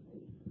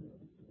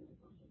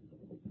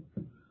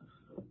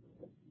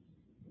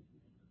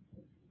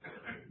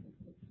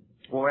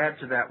 We'll add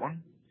to that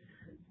one.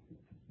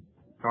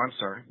 Oh, I'm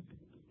sorry.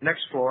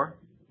 Next floor.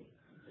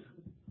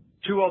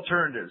 2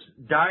 alternatives.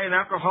 Die an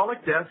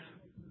alcoholic death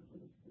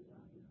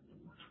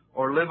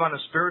or live on a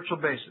spiritual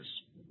basis.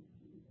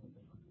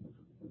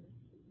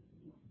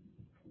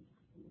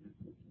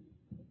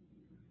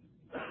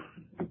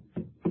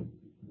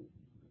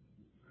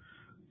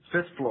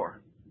 Fifth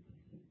floor.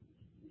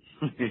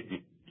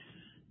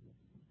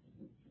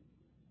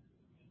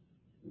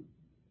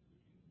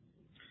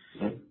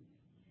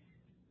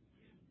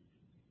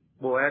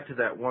 We'll add to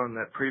that one,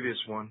 that previous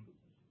one.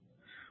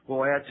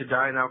 We'll add to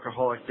die an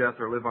alcoholic death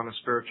or live on a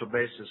spiritual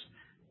basis.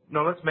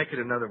 No, let's make it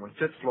another one.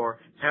 Fifth floor.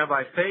 Have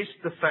I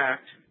faced the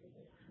fact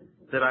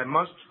that I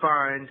must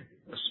find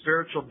a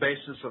spiritual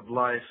basis of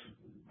life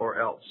or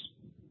else?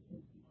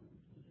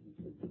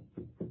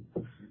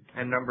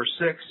 And number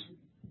 6,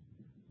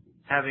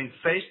 having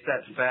faced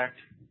that fact,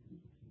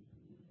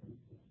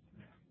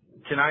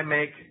 can I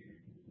manage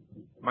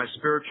my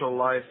spiritual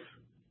life?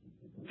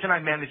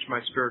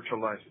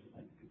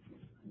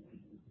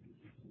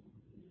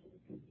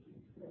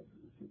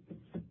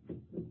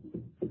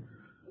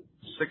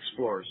 6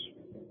 floors.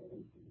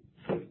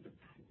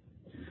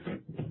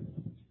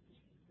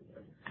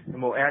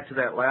 And we'll add to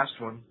that last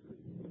one,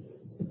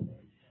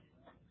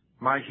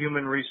 my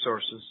human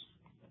resources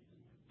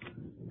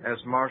as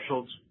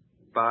marshaled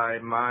by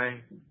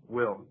my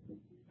will.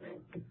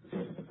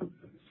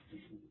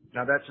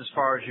 Now that's as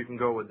far as you can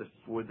go with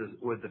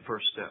the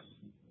first step.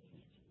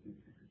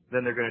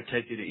 Then they're going to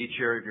take you to each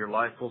area of your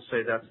life. We'll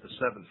say that's the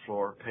 7th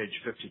floor, page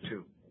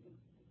 52.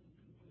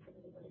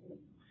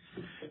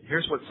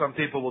 Here's what some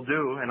people will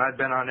do, and I've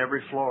been on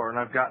every floor, and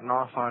I've gotten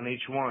off on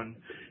each one.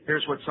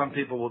 Here's what some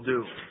people will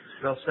do.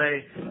 They'll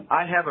say,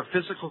 I have a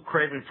physical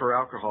craving for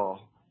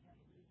alcohol,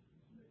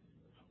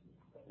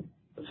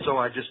 so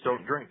I just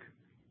don't drink.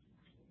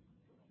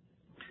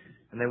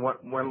 And they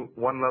went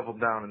one level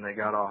down, and they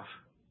got off.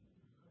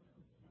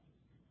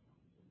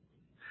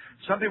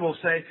 Some people will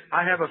say,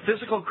 I have a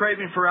physical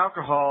craving for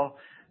alcohol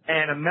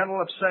and a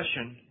mental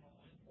obsession,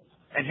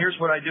 and here's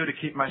what I do to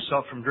keep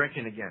myself from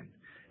drinking again.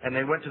 And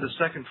they went to the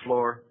 2nd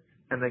floor,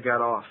 and they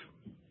got off.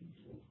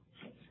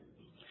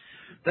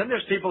 Then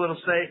there's people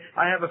that'll say,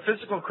 I have a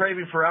physical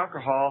craving for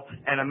alcohol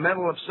and a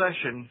mental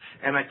obsession,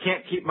 and I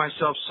can't keep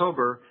myself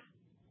sober,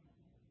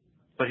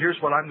 but here's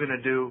what I'm going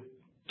to do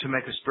to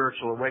make a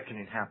spiritual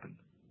awakening happen.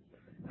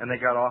 And they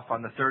got off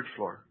on the 3rd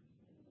floor.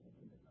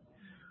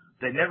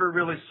 They never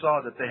really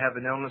saw that they have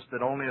an illness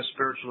that only a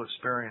spiritual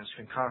experience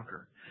can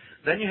conquer.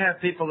 Then you have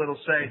people that'll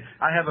say,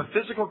 I have a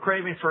physical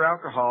craving for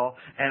alcohol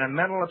and a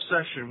mental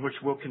obsession which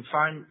will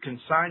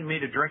consign me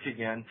to drink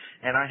again,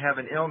 and I have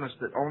an illness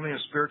that only a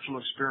spiritual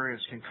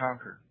experience can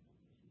conquer.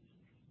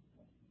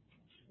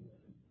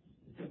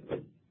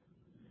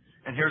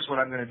 And here's what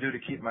I'm going to do to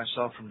keep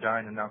myself from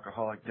dying an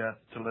alcoholic death,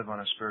 to live on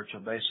a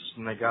spiritual basis.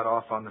 And they got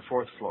off on the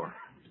 4th floor.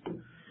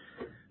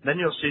 Then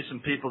you'll see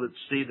some people that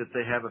see that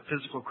they have a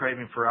physical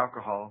craving for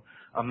alcohol,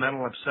 a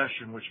mental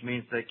obsession, which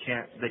means they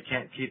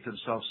can't keep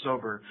themselves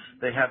sober.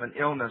 They have an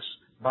illness,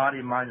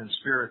 body, mind, and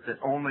spirit, that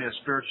only a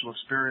spiritual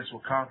experience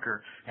will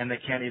conquer, and they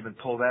can't even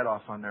pull that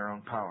off on their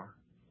own power.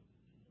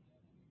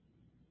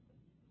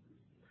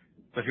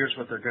 But here's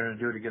what they're going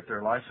to do to get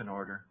their life in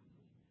order.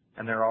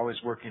 And they're always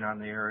working on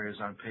the areas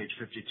on page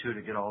 52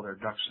 to get all their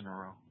ducks in a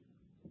row.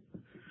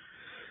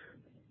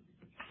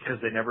 Because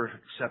they never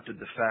accepted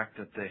the fact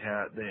that they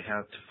had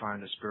to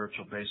find a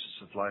spiritual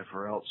basis of life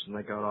or else, and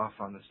they got off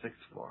on the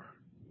 6th floor.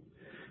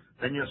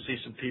 Then you'll see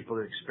some people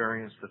that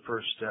experience the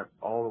first step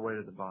all the way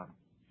to the bottom,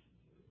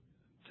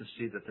 to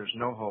see that there's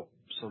no hope,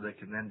 so they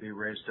can then be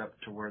raised up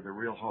to where the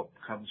real hope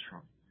comes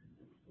from.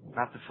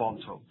 Not the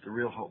false hope, the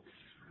real hope.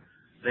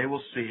 They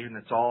will see, and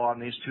it's all on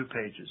these 2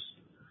 pages,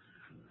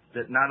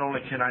 that not only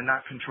can I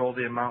not control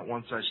the amount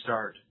once I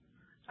start,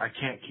 I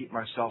can't keep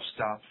myself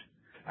stopped.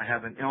 I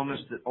have an illness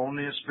that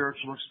only a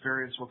spiritual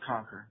experience will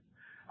conquer.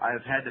 I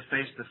have had to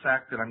face the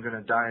fact that I'm going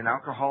to die an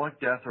alcoholic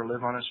death or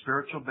live on a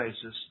spiritual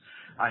basis.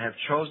 I have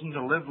chosen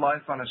to live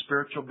life on a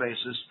spiritual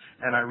basis,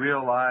 and I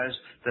realize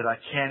that I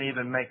can't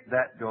even make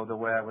that go the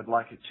way I would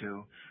like it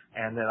to,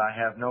 and that I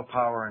have no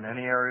power in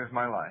any area of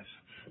my life.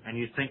 And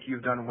you think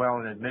you've done well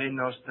in admitting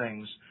those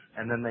things,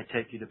 and then they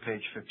take you to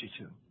page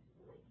 52.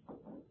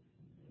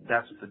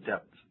 That's the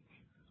depth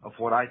of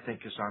what I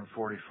think is on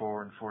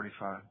 44 and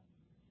 45.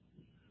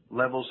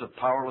 Levels of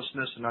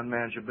powerlessness and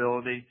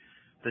unmanageability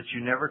that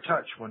you never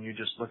touch when you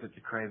just look at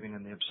the craving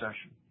and the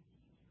obsession.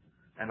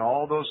 And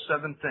all those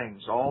 7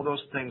 things, all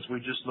those things we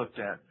just looked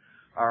at,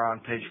 are on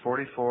page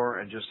 44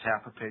 and just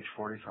half of page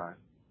 45.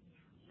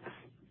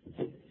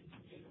 Let's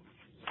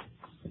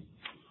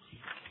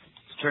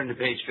turn to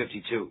page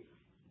 52.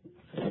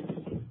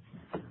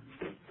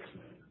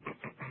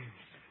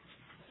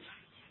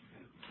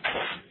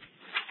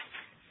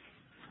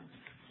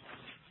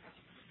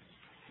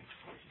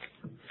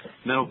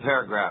 Middle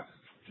paragraph.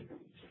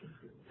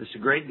 This is a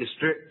great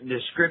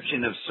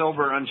description of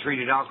sober,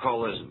 untreated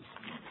alcoholism.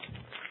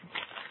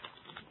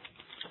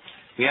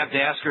 We have to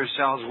ask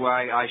ourselves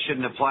why I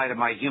shouldn't apply to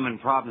my human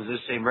problems this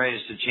same rate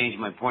as to change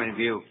my point of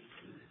view.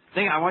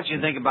 I want you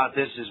to think about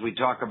this as we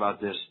talk about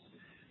this.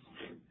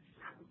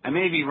 I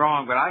may be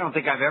wrong, but I don't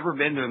think I've ever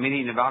been to a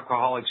meeting of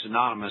Alcoholics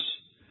Anonymous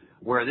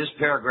where this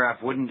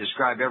paragraph wouldn't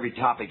describe every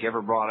topic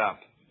ever brought up.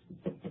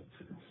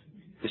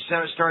 It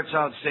starts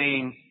out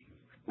saying,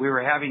 we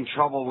were having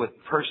trouble with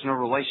personal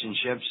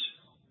relationships.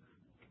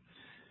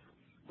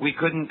 We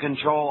couldn't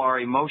control our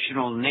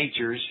emotional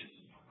natures.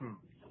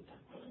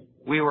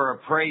 We were a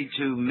prey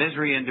to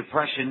misery and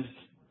depression.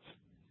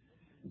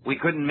 We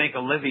couldn't make a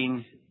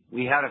living.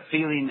 We had a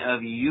feeling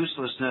of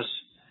uselessness.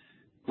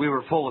 We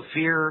were full of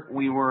fear.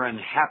 We were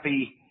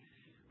unhappy.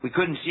 We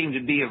couldn't seem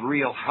to be of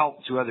real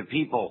help to other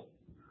people.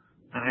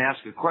 And I ask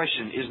a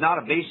question, is not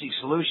a basic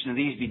solution to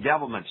these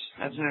bedevilments?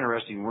 That's an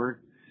interesting word.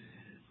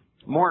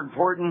 More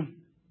important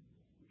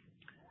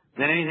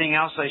than anything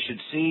else I should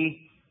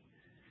see.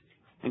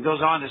 It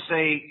goes on to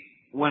say,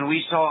 when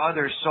we saw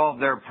others solve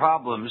their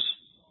problems,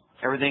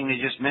 everything they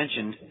just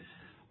mentioned,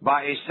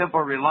 by a simple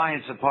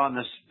reliance upon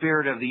the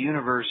spirit of the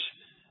universe,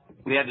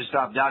 we had to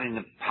stop doubting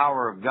the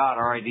power of God.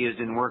 Our ideas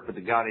didn't work, but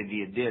the God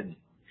idea did.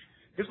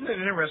 Isn't it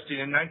interesting,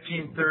 in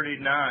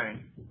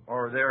 1939,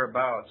 or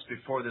thereabouts,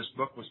 before this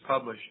book was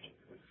published,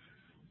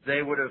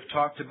 they would have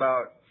talked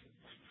about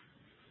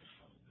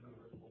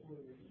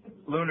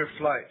lunar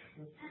flight.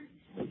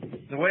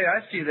 The way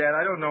I see that,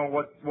 I don't know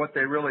what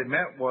they really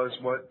meant was,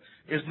 what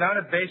is not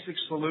a basic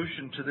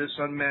solution to this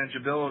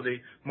unmanageability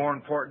more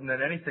important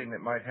than anything that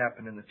might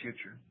happen in the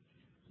future.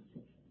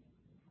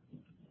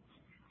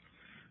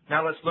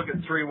 Now let's look at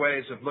 3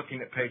 ways of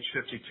looking at page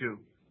 52.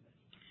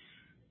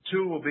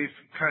 2 will be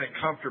kind of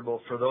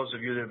comfortable for those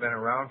of you that have been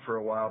around for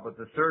a while, but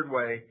the 3rd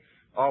way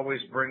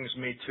always brings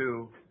me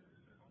to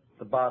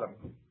the bottom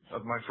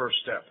of my first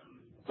step.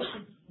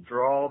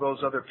 For all those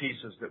other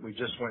pieces that we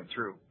just went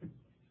through.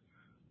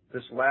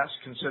 This last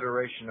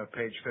consideration of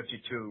page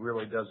 52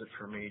 really does it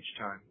for me each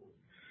time.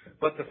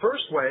 But the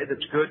first way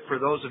that's good for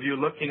those of you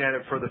looking at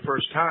it for the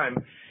first time,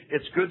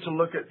 it's good to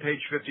look at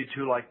page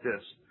 52 like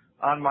this.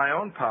 On my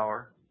own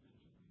power,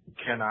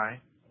 can I?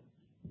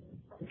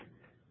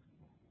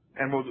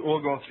 And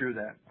we'll go through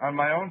that. On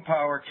my own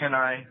power, can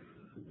I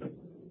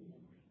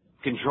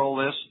control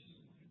this?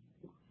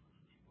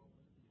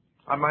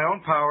 On my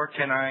own power,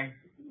 can I?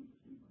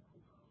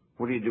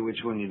 What do you do? Which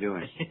one are you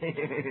doing?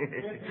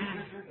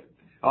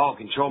 Oh,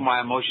 control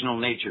my emotional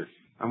nature.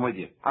 I'm with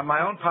you. On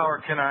my own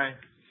power, can I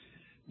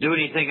do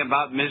anything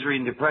about misery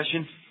and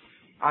depression?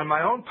 On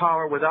my own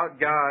power, without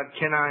God,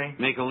 can I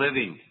make a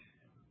living?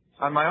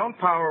 On my own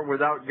power,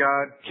 without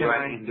God,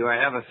 do I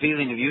have a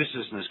feeling of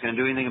uselessness? Can I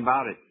do anything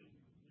about it?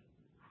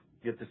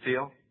 Get the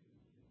feel?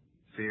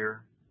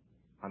 Fear,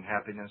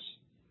 unhappiness,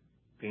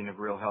 being of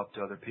real help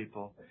to other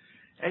people.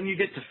 And you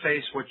get to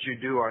face what you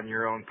do on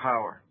your own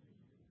power.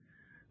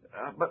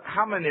 But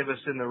how many of us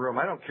in the room,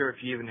 I don't care if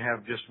you even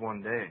have just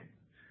one day,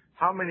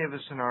 how many of us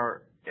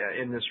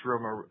in this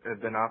room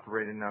have been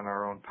operating on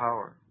our own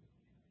power?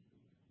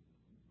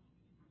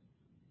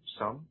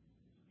 Some.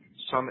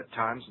 Some at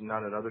times and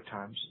not at other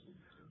times.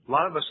 A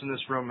lot of us in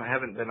this room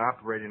haven't been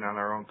operating on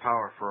our own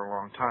power for a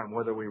long time,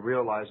 whether we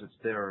realize it's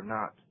there or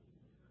not.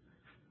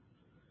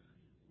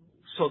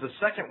 So the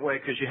second way,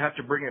 because you have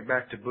to bring it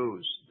back to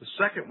booze, the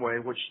second way,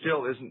 which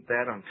still isn't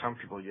that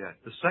uncomfortable yet,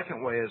 the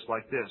second way is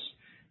like this.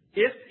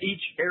 If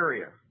each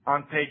area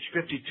on page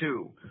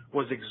 52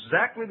 was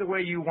exactly the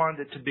way you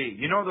wanted it to be,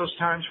 you know those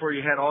times where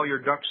you had all your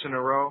ducks in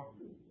a row?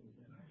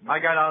 I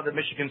got out of the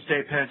Michigan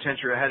State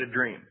Penitentiary, I had a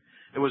dream.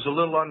 It was a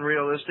little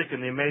unrealistic,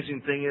 and the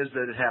amazing thing is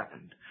that it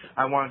happened.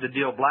 I wanted to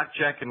deal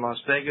blackjack in Las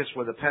Vegas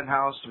with a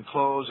penthouse, some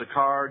clothes, a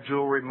car,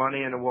 jewelry,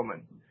 money, and a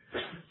woman.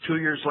 2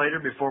 years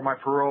later, before my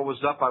parole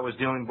was up, I was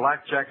dealing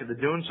blackjack at the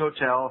Dunes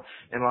Hotel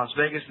in Las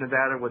Vegas,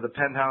 Nevada, with a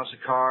penthouse,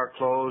 a car,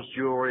 clothes,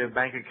 jewelry, a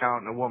bank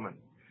account, and a woman.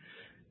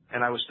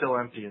 And I was still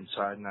empty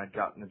inside, and I'd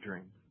gotten a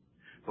dream.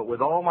 But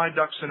with all my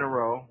ducks in a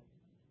row,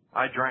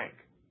 I drank.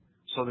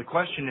 So the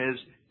question is,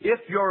 if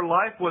your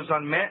life was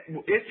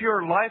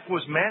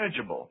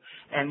manageable,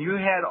 and you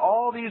had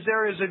all these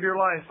areas of your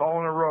life all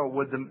in a row,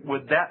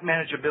 would that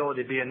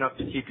manageability be enough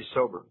to keep you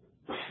sober?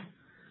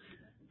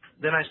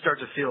 Then I start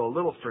to feel a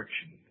little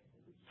friction,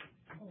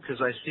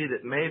 because I see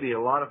that maybe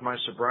a lot of my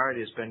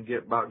sobriety has been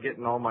about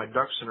getting all my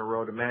ducks in a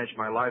row to manage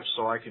my life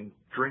so I can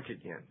drink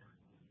again.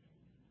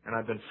 And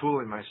I've been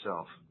fooling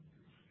myself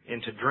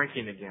into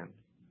drinking again.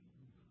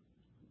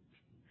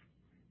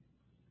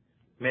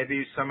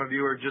 Maybe some of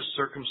you are just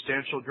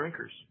circumstantial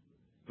drinkers.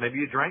 Maybe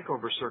you drank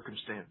over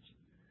circumstance.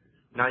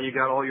 Now you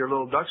got all your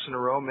little ducks in a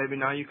row, maybe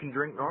now you can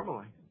drink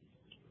normally.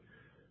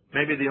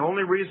 Maybe the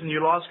only reason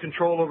you lost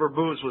control over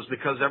booze was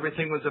because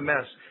everything was a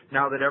mess.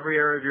 Now that every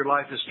area of your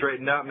life is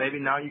straightened out, maybe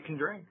now you can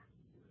drink.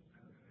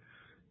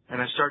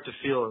 And I start to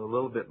feel it a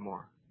little bit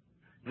more.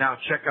 Now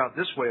check out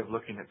this way of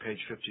looking at page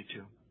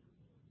 52.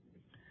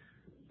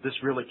 This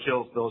really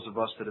kills those of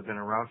us that have been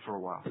around for a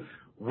while.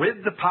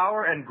 With the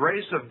power and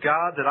grace of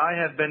God that I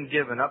have been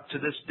given up to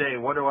this day,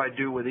 what do I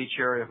do with each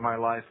area of my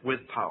life with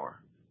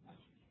power?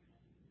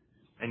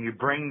 And you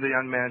bring the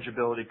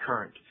unmanageability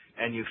current.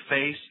 And you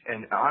face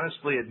and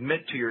honestly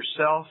admit to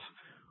yourself,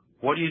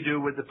 what do you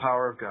do with the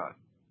power of God?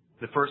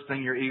 The first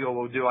thing your ego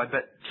will do, I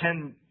bet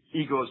 10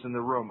 egos in the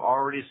room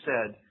already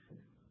said,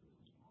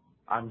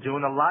 I'm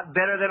doing a lot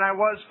better than I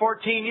was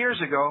 14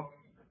 years ago.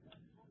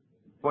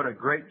 What a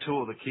great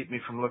tool to keep me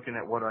from looking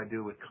at what I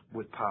do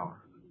with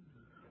power.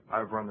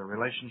 I've run the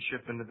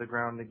relationship into the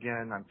ground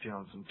again. I'm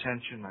feeling some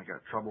tension. I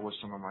got trouble with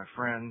some of my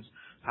friends.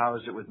 How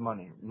is it with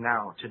money?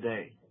 Now,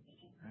 today.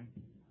 Right?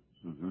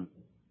 Mm-hmm.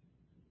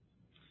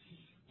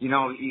 You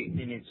know, he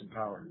needs some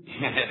power.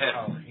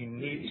 He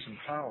needs some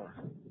power.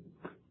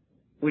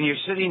 When you're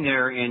sitting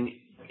there and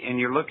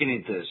you're looking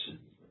at this,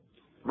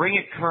 bring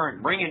it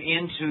current, bring it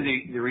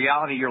into the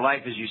reality of your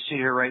life as you sit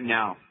here right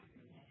now.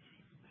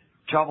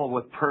 Trouble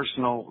with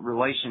personal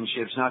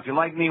relationships. Now, if you're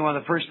like me, one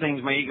of the first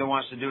things my ego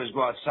wants to do is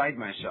go outside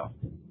myself.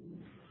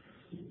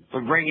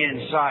 But bring it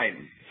inside.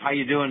 How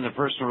you doing in the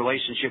personal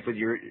relationship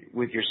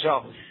with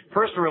yourself?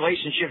 Personal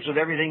relationships with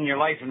everything in your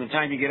life from the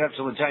time you get up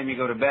till the time you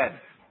go to bed.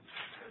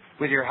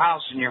 With your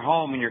house and your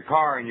home and your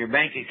car and your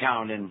bank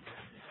account and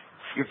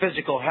your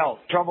physical health.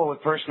 Trouble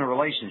with personal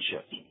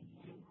relationships.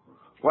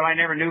 What I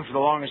never knew for the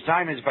longest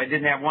time is if I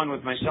didn't have one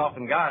with myself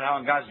and God, how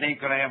in God's name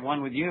could I have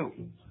one with you?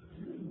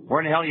 Where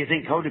in the hell do you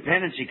think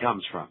codependency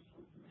comes from?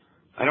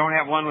 I don't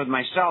have one with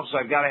myself, so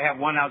I've got to have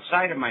one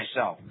outside of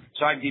myself.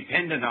 So I'm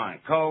dependent on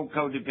it.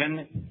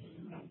 Codependent.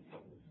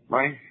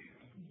 Right?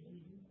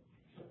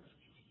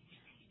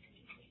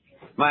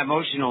 My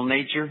emotional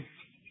nature.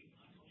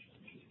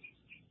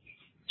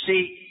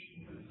 See,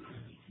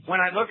 when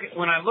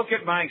I look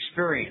at my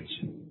experience,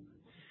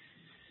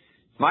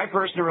 my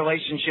personal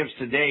relationships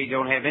today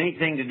don't have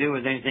anything to do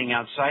with anything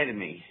outside of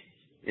me.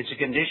 It's a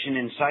condition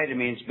inside of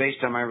me. It's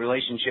based on my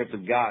relationship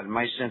with God and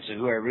my sense of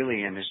who I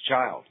really am, His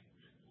child.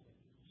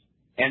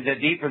 And the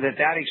deeper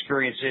that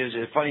experience is,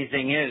 the funny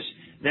thing is,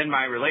 then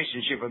my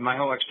relationship with my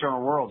whole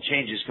external world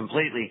changes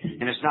completely,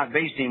 and it's not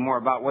based anymore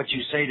about what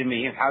you say to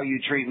me, how you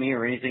treat me,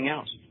 or anything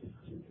else.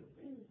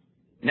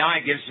 Now I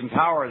give some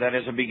power that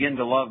as I begin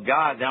to love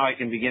God, now I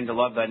can begin to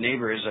love thy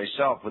neighbor as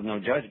thyself with no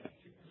judgment.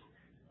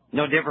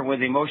 No different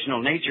with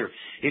emotional nature.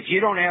 If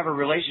you don't have a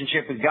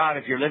relationship with God,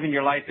 if you're living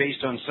your life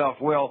based on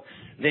self-will,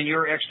 then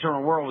your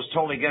external world is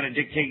totally going to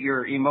dictate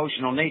your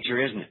emotional nature,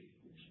 isn't it?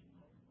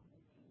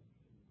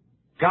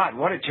 God,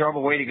 what a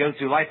terrible way to go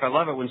through life. I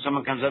love it when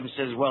someone comes up and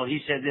says, well, he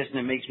said this and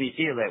it makes me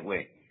feel that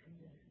way.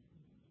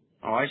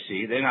 Oh, I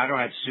see. Then I don't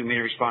have to assume any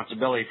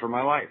responsibility for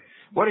my life.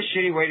 What a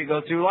shitty way to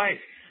go through life.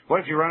 What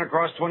if you run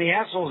across 20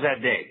 assholes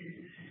that day?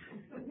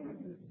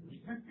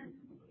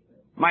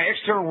 My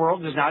external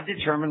world does not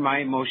determine my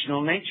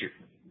emotional nature.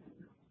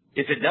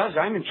 If it does,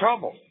 I'm in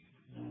trouble.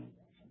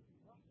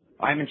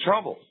 I'm in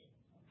trouble.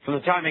 From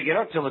the time I get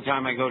up till the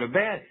time I go to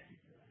bed.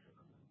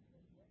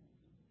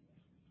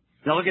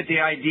 Now look at the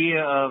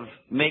idea of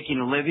making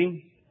a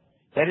living.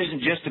 That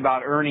isn't just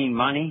about earning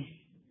money.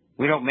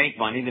 We don't make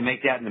money. They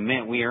make that in the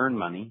mint. We earn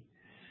money.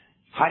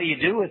 How do you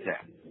do with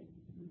that?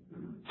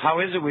 How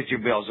is it with your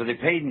bills? Are they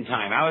paid in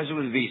time? How is it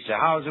with Visa?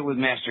 How is it with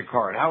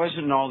MasterCard? How is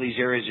it in all these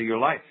areas of your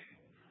life?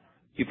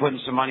 You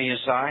putting some money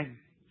aside?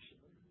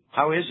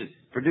 How is it?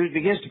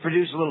 Begins to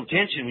produce a little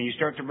tension when you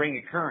start to bring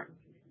it current.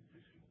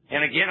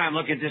 And again, I'm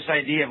looking at this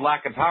idea of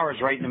lack of power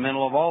is right in the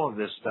middle of all of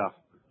this stuff.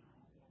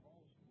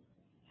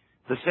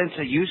 The sense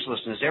of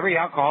uselessness. Every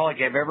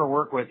alcoholic I've ever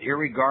worked with,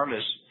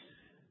 irregardless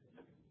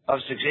of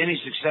any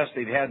success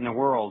they've had in the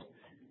world,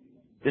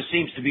 this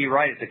seems to be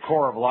right at the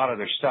core of a lot of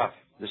their stuff,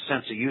 the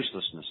sense of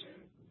uselessness.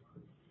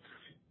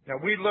 Now,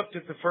 we looked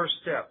at the first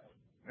step,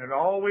 and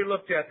all we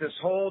looked at this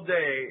whole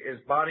day is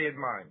body and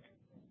mind,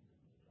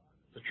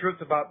 the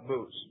truth about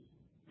booze.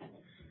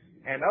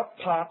 And up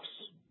pops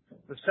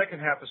the second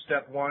half of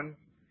step one,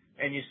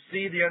 and you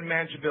see the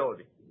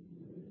unmanageability.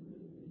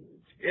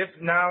 If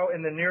now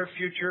in the near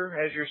future,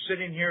 as you're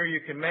sitting here, you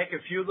can make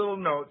a few little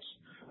notes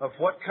of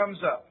what comes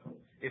up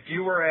if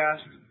you were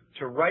asked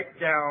to write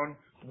down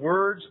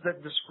words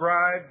that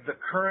describe the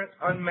current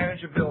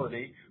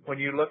unmanageability when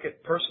you look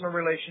at personal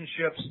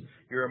relationships,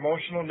 your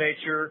emotional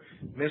nature,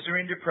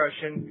 misery and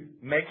depression,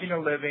 making a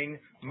living,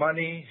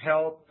 money,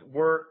 health,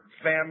 work,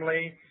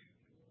 family,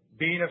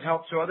 being of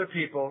help to other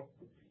people.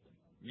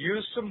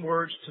 Use some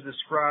words to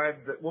describe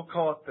that, we'll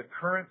call it the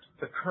current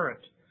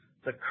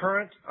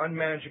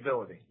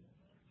unmanageability.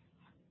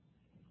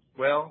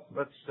 Well,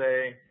 let's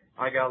say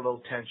I got a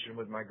little tension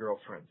with my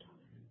girlfriend.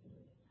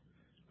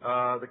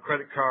 The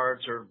credit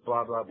cards are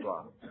blah, blah,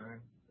 blah.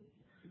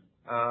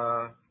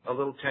 Right? A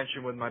little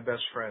tension with my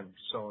best friend,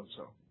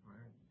 so-and-so.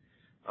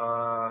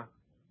 Right?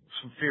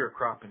 Some fear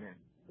cropping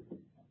in.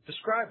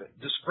 Describe it.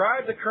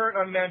 Describe the current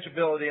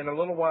unmanageability. In a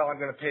little while, I'm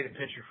going to paint a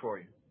picture for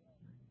you.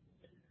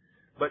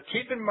 But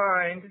keep in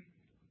mind,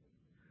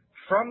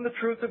 from the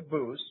truth of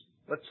booze,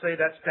 let's say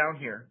that's down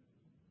here,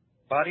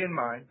 body and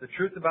mind, the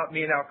truth about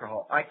me and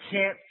alcohol. I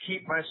can't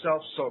keep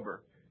myself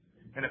sober.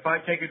 And if I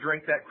take a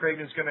drink, that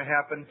craving is going to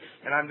happen,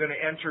 and I'm going to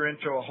enter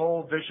into a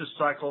whole vicious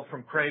cycle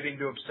from craving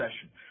to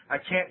obsession. I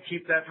can't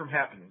keep that from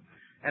happening.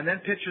 And then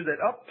picture that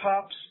up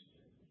pops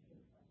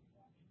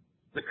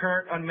the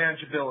current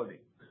unmanageability.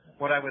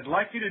 What I would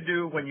like you to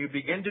do when you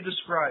begin to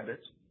describe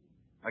it,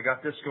 I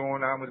got this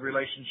going on with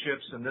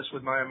relationships and this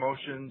with my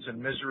emotions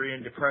and misery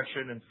and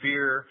depression and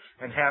fear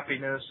and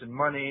happiness and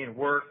money and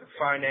work and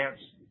finance,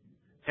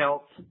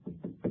 health.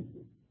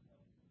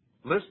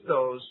 List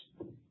those,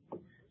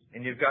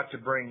 and you've got to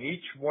bring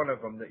each one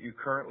of them that you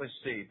currently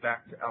see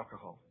back to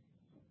alcohol.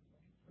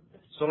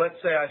 So let's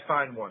say I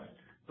find one.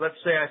 Let's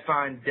say I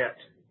find debt.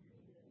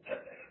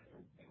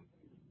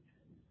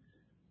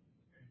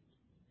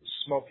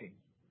 Smoking.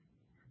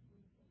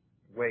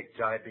 Weight,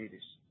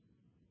 diabetes.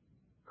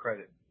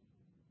 Credit,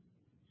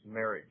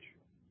 marriage.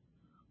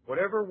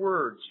 Whatever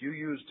words you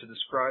use to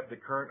describe the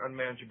current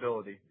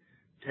unmanageability,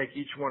 take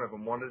each one of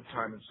them one at a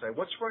time and say,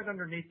 what's right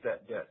underneath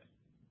that debt?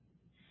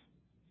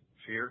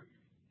 Fear,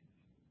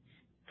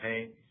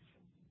 pain,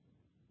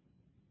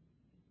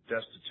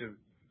 destitute,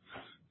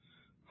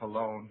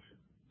 alone,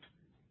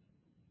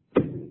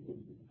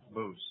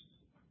 booze.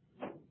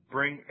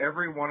 Bring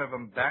every one of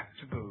them back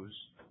to booze,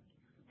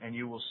 and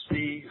you will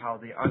see how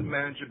the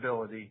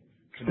unmanageability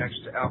connects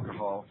to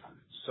alcohol.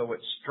 So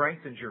it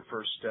strengthens your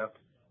first step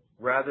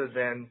rather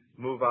than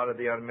move out of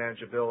the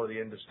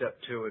unmanageability into step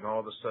two and all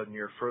of a sudden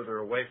you're further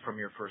away from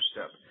your first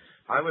step.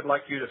 I would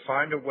like you to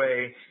find a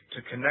way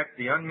to connect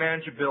the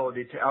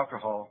unmanageability to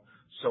alcohol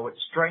so it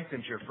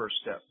strengthens your first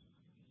step.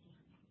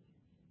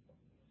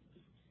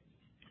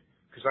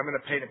 Because I'm going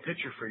to paint a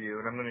picture for you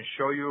and I'm going to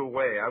show you a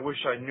way. I wish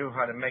I knew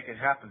how to make it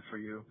happen for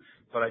you,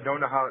 but I don't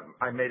know how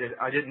I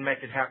didn't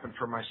make it happen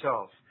for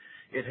myself.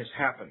 It has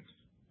happened.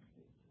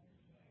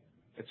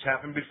 It's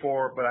happened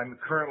before, but I'm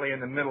currently in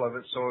the middle of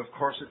it, so of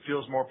course it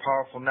feels more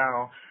powerful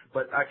now.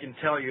 But I can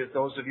tell you,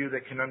 those of you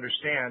that can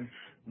understand,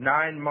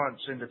 9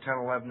 months into 10,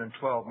 11, and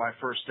 12, my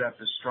first step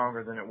is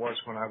stronger than it was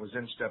when I was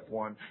in step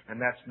 1,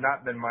 and that's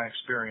not been my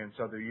experience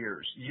other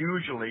years.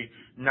 Usually,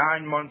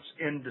 9 months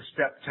into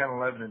step 10,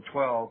 11, and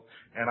 12,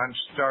 and I'm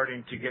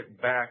starting to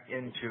get back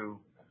into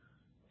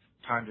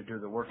time to do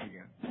the work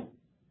again.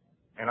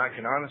 And I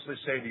can honestly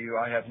say to you,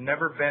 I have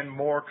never been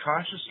more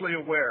consciously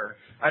aware.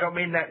 I don't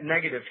mean that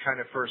negative kind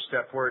of first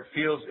step where it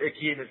feels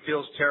icky and it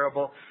feels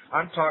terrible.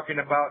 I'm talking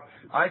about,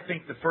 I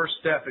think the first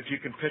step, if you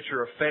can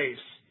picture a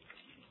face,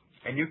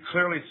 and you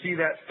clearly see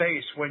that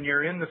face when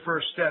you're in the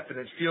first step and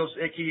it feels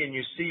icky and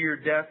you see your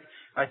death,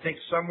 I think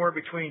somewhere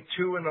between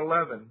 2 and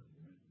 11,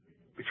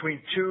 between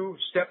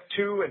step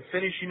 2 and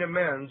finishing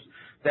amends,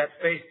 that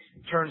face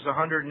turns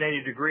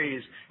 180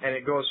 degrees and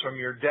it goes from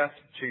your death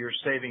to your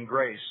saving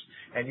grace.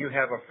 And you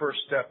have a first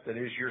step that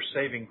is your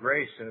saving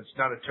grace, and it's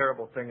not a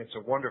terrible thing, it's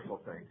a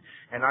wonderful thing.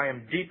 And I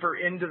am deeper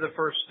into the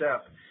first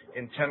step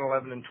in 10,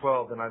 11, and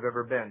 12 than I've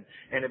ever been.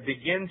 And it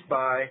begins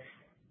by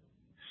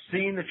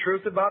seeing the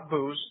truth about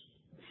booze,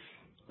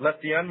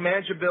 let the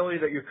unmanageability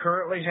that you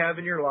currently have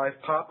in your life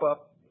pop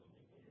up,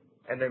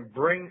 and then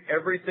bring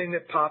everything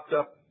that popped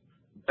up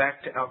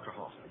back to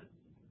alcohol.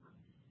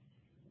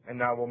 And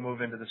now we'll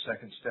move into the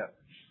second step.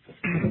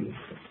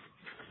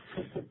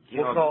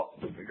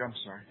 I'm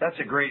sorry. That's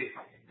a great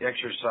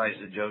exercise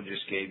that Joe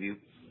just gave you.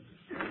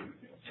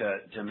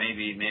 To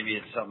maybe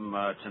it's something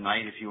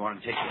tonight, if you want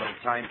to take a little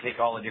time, take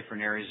all the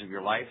different areas of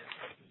your life.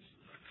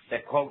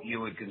 That quote you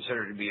would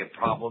consider to be a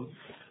problem.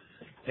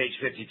 Page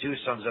 52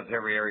 sums up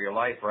every area of your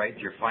life, right?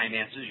 Your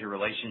finances, your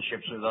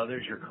relationships with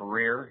others, your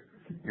career,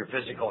 your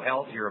physical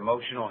health, your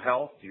emotional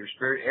health, your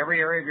spirit, every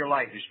area of your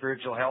life, your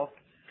spiritual health.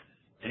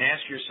 And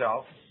ask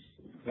yourself,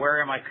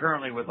 where am I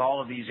currently with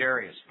all of these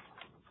areas?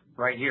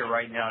 Right here,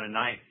 right now,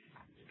 tonight.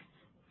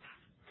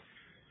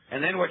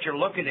 And then what you're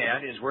looking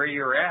at is where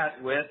you're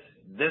at with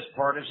this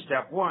part of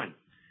step 1.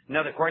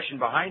 Now the question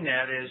behind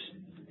that is,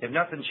 if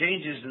nothing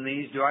changes in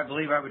these, do I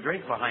believe I would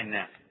drink behind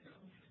that?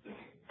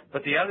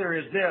 But the other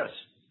is this.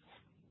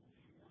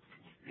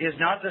 Is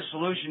not the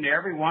solution to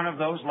every one of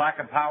those lack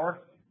of power?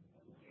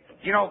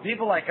 You know,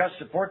 people like us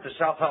support the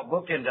self-help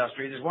book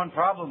industry. There's one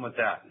problem with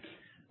that.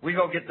 We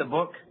go get the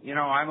book, you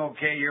know, I'm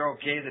okay, you're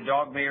okay, the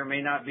dog may or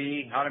may not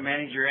be, how to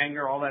manage your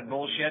anger, all that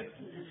bullshit.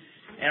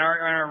 And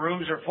our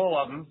rooms are full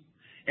of them.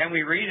 And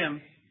we read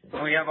them,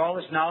 and we have all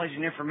this knowledge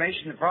and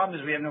information. The problem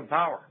is we have no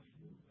power.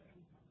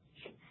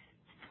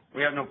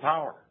 We have no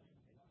power.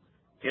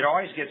 It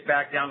always gets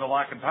back down to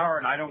lack of power,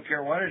 and I don't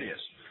care what it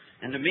is.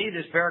 And to me,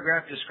 this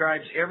paragraph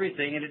describes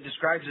everything, and it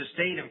describes a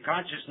state of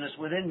consciousness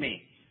within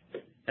me.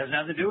 It has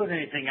nothing to do with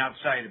anything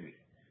outside of me.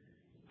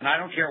 And I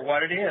don't care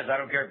what it is. I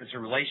don't care if it's a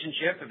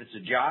relationship, if it's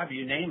a job,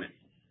 you name it.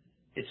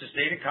 It's a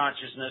state of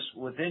consciousness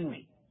within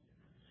me.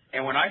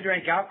 And when I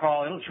drink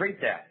alcohol, it'll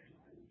treat that.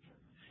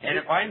 And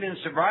if I'm in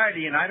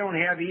sobriety and I don't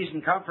have ease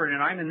and comfort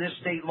and I'm in this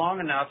state long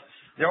enough,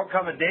 there'll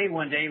come a day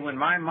one day when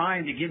my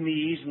mind, to give me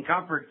ease and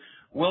comfort,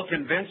 will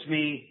convince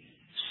me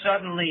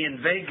suddenly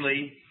and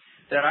vaguely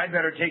that I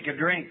better take a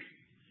drink.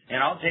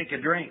 And I'll take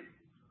a drink.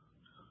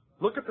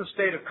 Look at the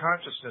state of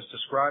consciousness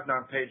described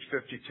on page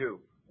 52.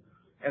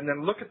 And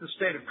then look at the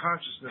state of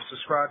consciousness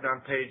described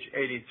on page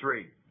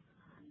 83.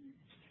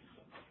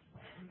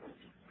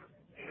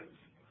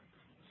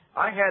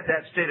 I had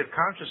that state of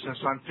consciousness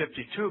on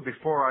 52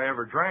 before I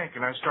ever drank,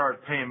 and I started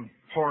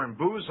pouring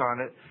booze on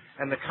it,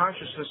 and the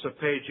consciousness of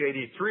page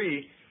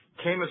 83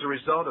 came as a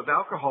result of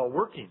alcohol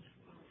working.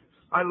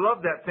 I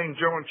love that thing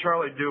Joe and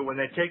Charlie do when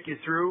they take you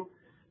through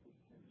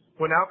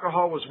when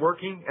alcohol was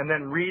working and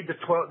then read the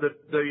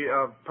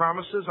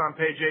promises on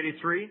page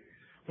 83.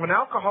 When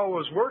alcohol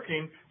was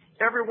working,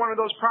 every one of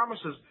those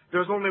promises,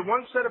 there's only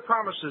one set of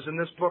promises in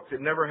this book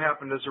that never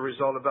happened as a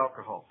result of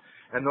alcohol.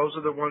 And those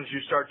are the ones you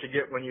start to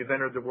get when you've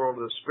entered the world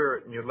of the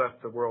Spirit and you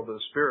left the world of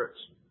the spirits,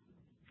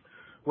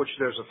 which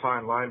there's a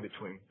fine line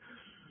between.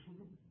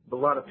 But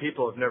a lot of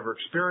people have never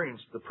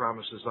experienced the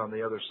promises on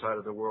the other side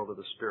of the world of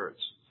the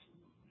spirits.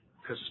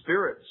 Because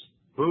spirits,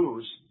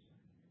 booze,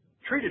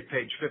 treated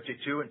page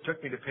 52 and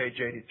took me to page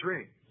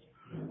 83.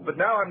 But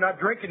now I'm not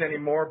drinking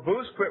anymore.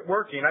 Booze quit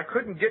working. I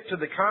couldn't get to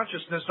the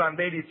consciousness on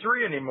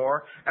 83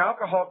 anymore.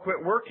 Alcohol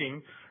quit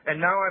working. And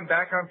now I'm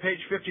back on page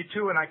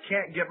 52 and I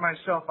can't get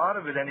myself out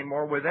of it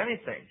anymore with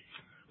anything.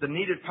 The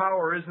needed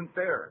power isn't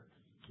there.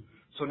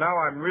 So now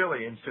I'm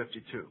really in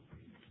 52.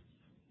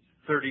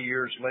 30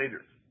 years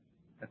later,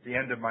 at the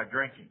end of my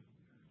drinking.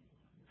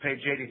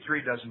 Page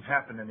 83 doesn't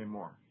happen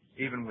anymore,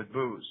 even with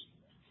booze.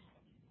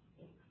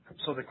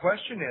 So the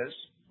question is,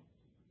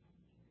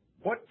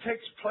 what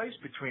takes place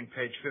between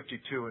page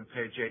 52 and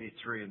page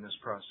 83 in this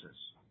process?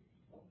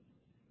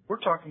 We're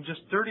talking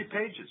just 30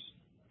 pages.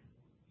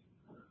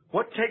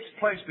 What takes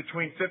place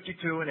between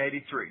 52 and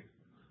 83?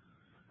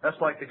 That's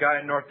like the guy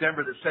in North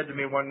Denver that said to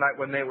me one night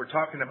when they were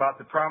talking about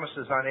the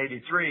promises on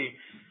 83,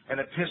 and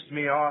it pissed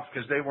me off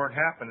because they weren't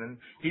happening.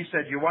 He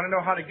said, you want to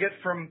know how to get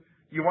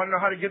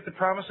the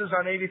promises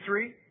on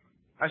 83?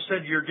 I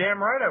said, you're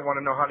damn right I want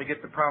to know how to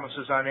get the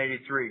promises on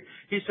 83.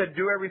 He said,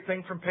 do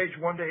everything from page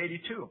 1 to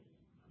 82.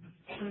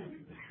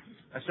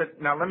 I said,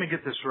 now let me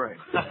get this right.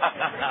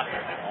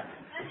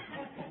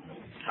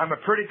 I'm a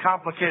pretty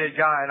complicated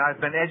guy, and I've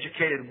been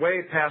educated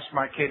way past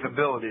my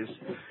capabilities.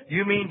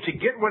 You mean to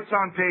get what's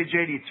on page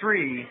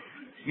 83,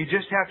 you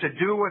just have to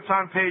do what's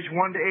on page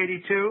 1 to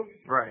 82?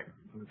 Right.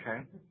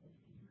 Okay.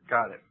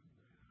 Got it.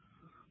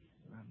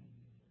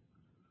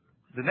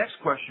 The next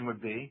question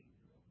would be,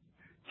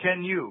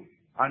 can you,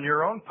 on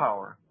your own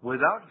power,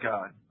 without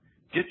God,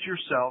 get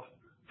yourself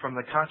from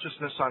the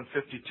consciousness on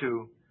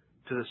 52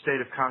 to the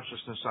state of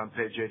consciousness on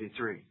page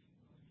 83?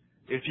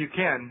 If you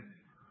can,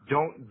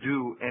 don't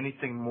do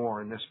anything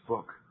more in this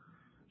book.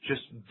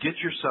 Just get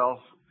yourself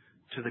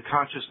to the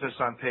consciousness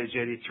on page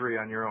 83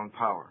 on your own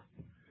power.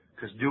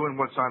 Because doing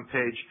what's on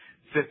page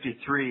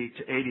 53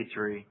 to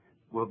 83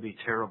 will be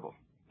terrible.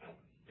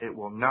 It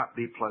will not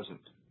be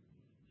pleasant.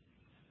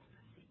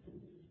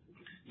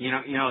 You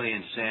know the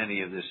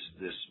insanity of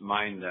this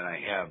mind that I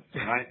have.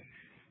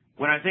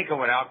 When I think of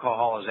what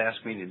alcohol has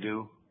asked me to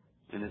do,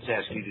 and it's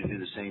asked you to do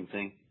the same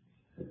thing,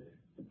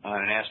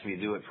 and it asked me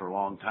to do it for a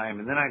long time,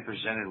 and then I'm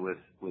presented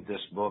with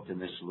this book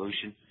and this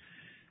solution.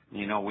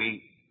 You know,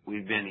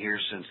 we've been here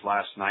since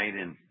last night,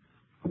 and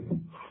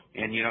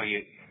you know,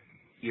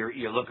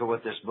 you look at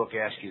what this book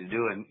asks you to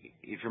do, and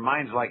if your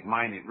mind's like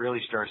mine, it really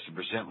starts to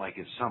present like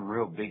it's some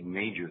real big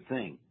major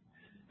thing.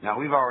 Now,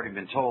 we've already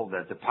been told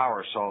that the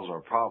power solves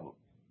our problem.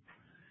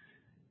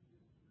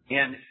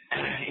 And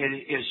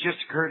it's just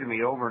occurred to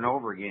me over and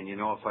over again, you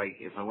know, if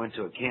I went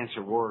to a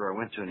cancer ward or I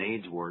went to an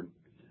AIDS ward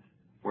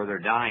where they're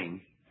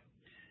dying,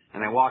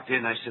 and I walked in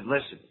and I said,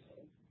 listen,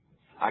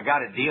 I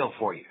got a deal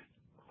for you.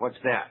 What's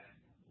that?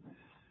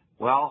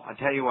 Well, I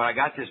tell you what, I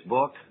got this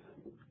book,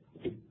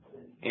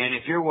 and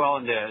if you're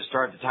willing to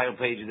start the title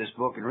page of this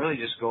book and really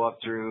just go up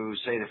through,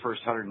 say, the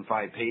first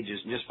 105 pages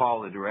and just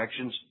follow the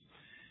directions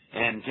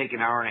and take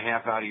an hour and a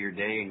half out of your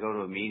day and go to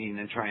a meeting and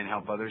then try and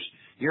help others,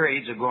 your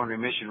AIDS will go in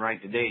remission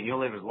right today, and you'll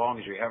live as long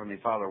as your Heavenly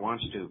Father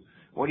wants to.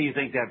 What do you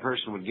think that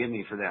person would give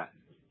me for that?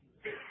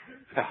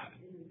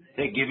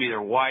 They give me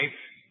their wife.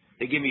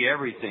 They give me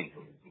everything,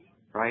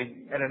 right?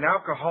 And an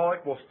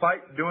alcoholic will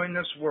fight doing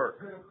this work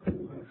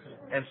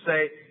and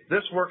say,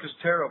 this work is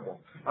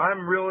terrible.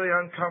 I'm really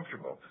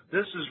uncomfortable.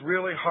 This is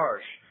really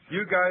harsh.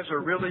 You guys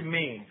are really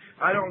mean.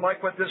 I don't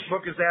like what this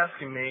book is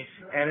asking me,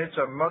 and it's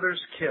a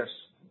mother's kiss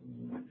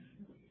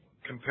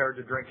compared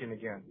to drinking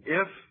again.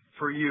 If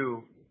for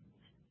you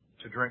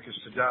to drink is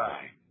to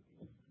die,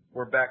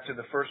 we're back to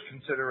the first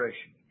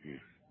consideration.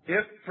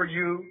 If for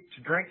you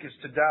to drink is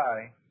to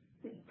die,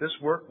 this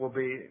work will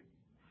be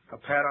a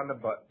pat on the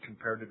butt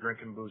compared to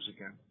drinking booze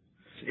again.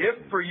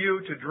 If for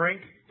you to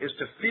drink is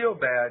to feel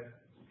bad,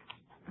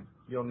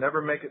 you'll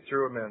never make it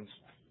through amends.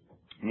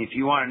 And if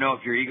you want to know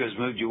if your ego's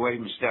moved you away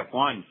from step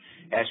one,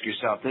 ask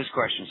yourself this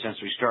question since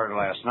we started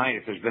last night.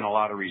 If there's been a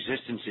lot of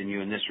resistance in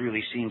you and this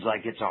really seems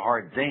like it's a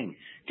hard thing,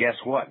 guess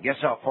what? Guess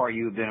how far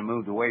you've been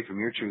moved away from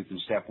your truth in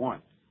step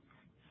one.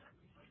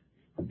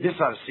 This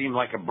ought to seem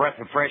like a breath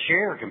of fresh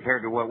air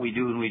compared to what we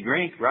do when we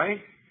drink, right?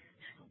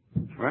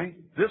 Right?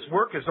 This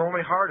work is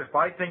only hard if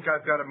I think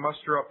I've got to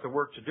muster up the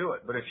work to do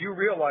it. But if you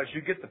realize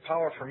you get the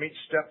power from each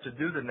step to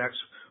do the next,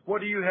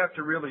 what do you have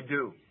to really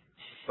do?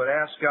 But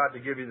ask God to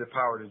give you the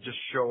power to just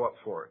show up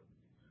for it.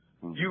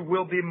 You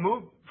will be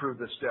moved through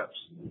the steps.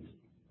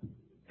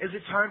 Is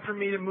it time for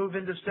me to move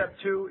into step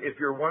 2? If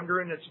you're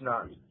wondering, it's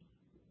not.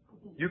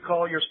 You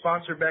call your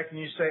sponsor back and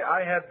you say,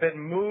 I have been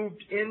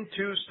moved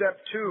into step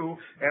 2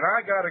 and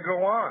I got to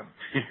go on.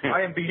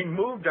 I am being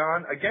moved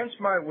on against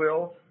my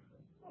will.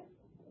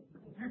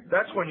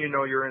 That's when you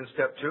know you're in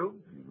step 2.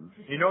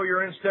 You know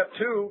you're in step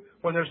 2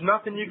 when there's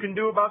nothing you can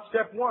do about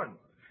step 1.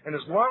 And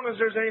as long as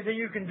there's anything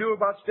you can do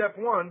about step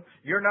 1,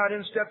 you're not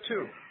in step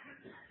 2.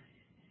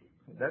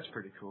 That's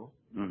pretty cool.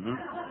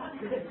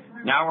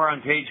 Mm-hmm. Now we're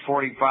on page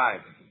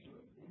 45.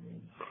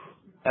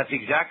 That's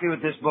exactly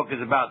what this book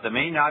is about. The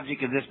main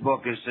object of this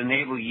book is to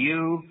enable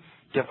you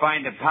to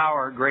find a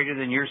power greater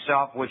than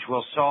yourself which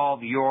will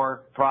solve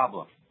your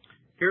problem.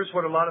 Here's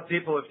what a lot of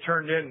people have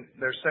turned in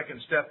their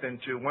second step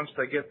into once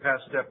they get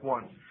past step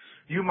 1.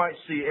 You might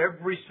see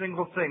every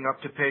single thing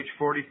up to page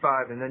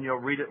 45, and then you'll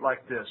read it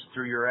like this,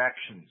 through your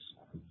actions.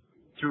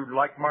 Through,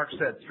 like Mark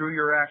said, through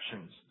your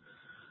actions.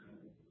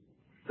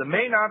 The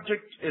main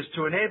object is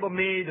to enable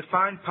me to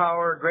find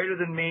power greater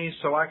than me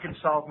so I can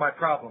solve my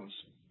problems.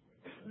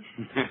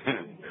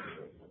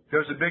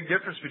 There's a big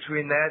difference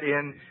between that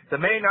and the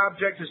main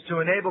object is to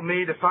enable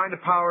me to find a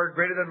power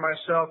greater than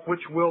myself which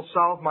will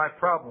solve my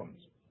problems.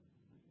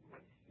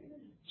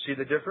 See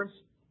the difference?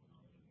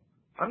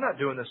 I'm not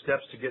doing the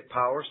steps to get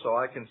power so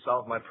I can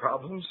solve my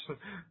problems.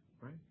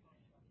 Right?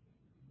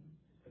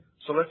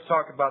 So let's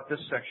talk about this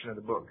section of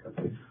the book.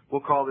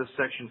 We'll call this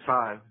section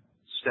 5,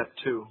 step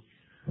 2,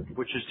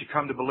 which is to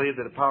come to believe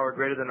that a power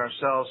greater than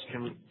ourselves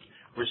can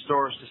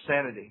restore us to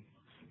sanity.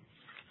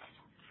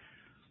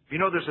 You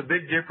know, there's a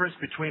big difference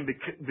between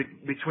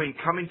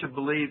coming to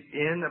believe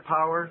in a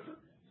power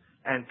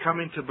and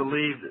coming to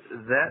believe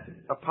that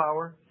a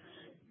power.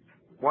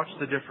 Watch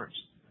the difference.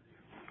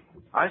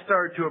 I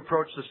started to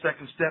approach the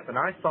second step, and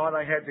I thought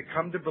I had to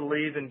come to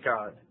believe in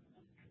God.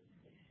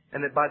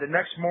 And that by the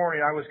next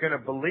morning I was going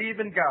to believe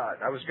in God.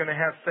 I was going to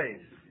have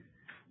faith.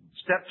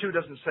 Step 2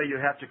 doesn't say you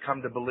have to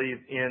come to believe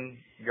in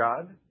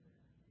God.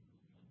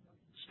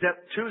 Step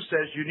 2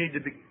 says you need to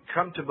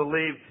come to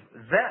believe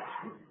that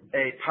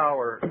a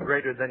power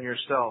greater than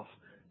yourself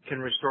can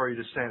restore you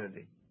to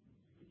sanity.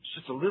 It's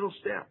just a little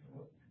step.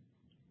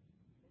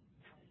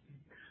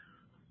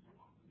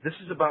 This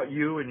is about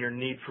you and your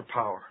need for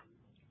power.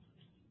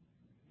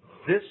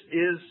 This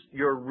is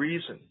your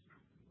reason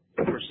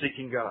for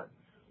seeking God,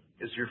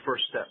 is your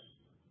first step.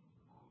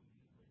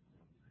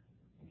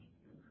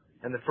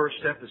 And the first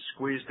step is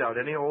squeezed out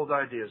any old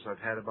ideas I've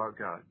had about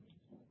God.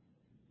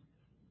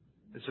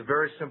 It's a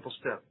very simple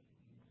step.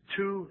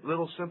 2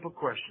 little simple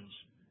questions,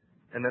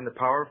 and then the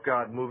power of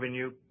God moving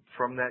you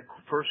from that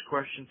first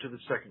question to the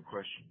second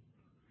question.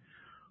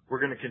 We're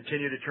going to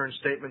continue to turn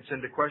statements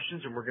into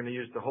questions, and we're going to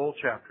use the whole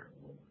chapter.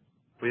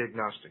 Be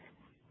agnostic.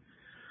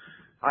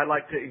 I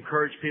like to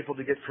encourage people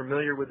to get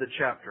familiar with the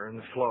chapter and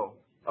the flow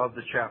of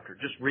the chapter.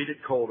 Just read it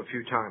cold a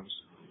few times.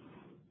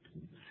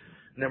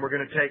 And then we're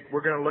going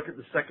to look at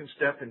the second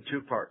step in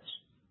 2 parts.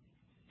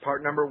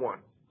 Part number 1,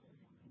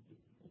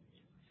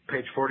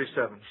 page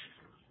 47.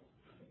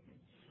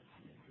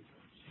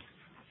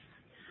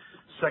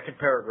 Second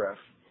paragraph.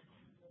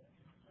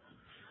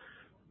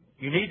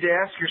 You need to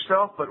ask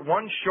yourself but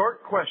one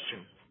short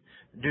question.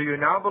 Do you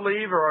now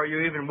believe, or are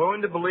you even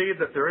willing to believe,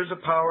 that there is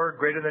a power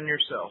greater than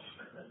yourself?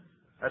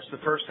 That's the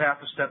first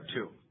half of step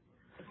 2.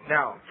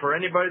 Now, for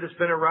anybody that's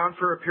been around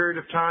for a period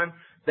of time,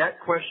 that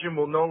question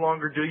will no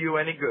longer do you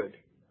any good.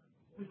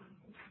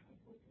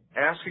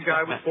 Ask a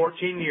guy with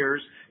 14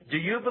 years, do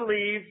you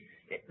believe,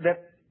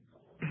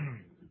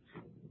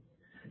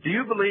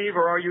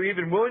 or are you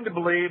even willing to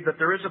believe that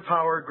there is a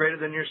power greater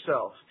than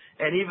yourself?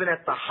 And even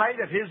at the height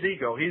of his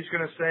ego, he's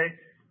going to say,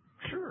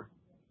 sure.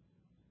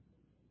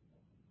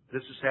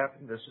 This has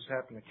happened,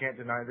 I can't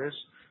deny this.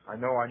 I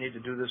know I need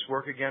to do this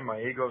work again. My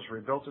ego's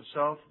rebuilt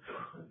itself.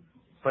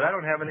 But I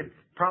don't have any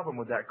problem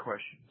with that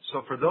question.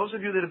 So for those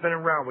of you that have been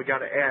around, we got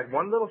to add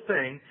one little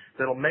thing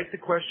that'll make the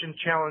question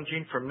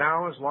challenging from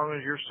now as long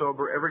as you're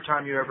sober every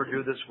time you ever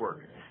do this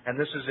work. And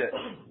this is it.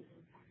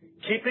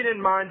 Keeping in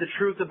mind the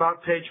truth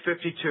about page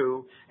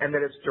 52 and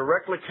that it's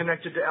directly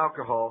connected to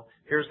alcohol,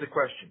 here's the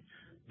question.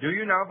 Do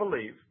you now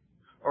believe,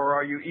 or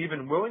are you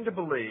even willing to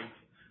believe,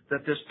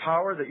 that this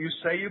power that you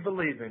say you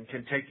believe in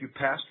can take you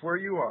past where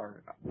you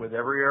are with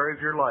every area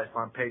of your life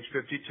on page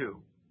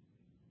 52?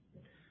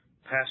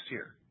 Past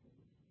here.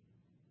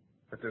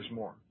 But there's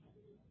more.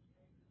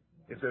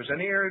 If there's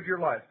any area of your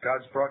life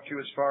God's brought you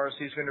as far as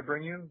He's going to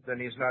bring you, then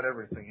He's not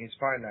everything. He's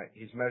finite.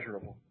 He's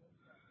measurable.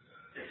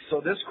 So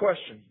this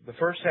question, the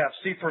first half,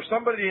 see, for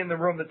somebody in the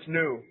room that's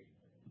new,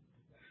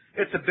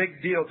 it's a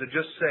big deal to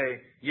just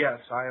say, yes,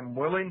 I am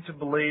willing to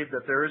believe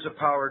that there is a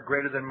power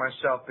greater than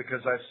myself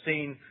because I've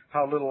seen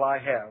how little I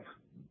have.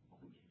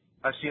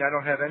 I've seen I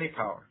don't have any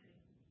power.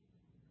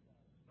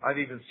 I've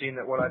even seen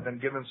that what I've been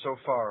given so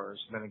far has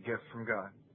been a gift from God.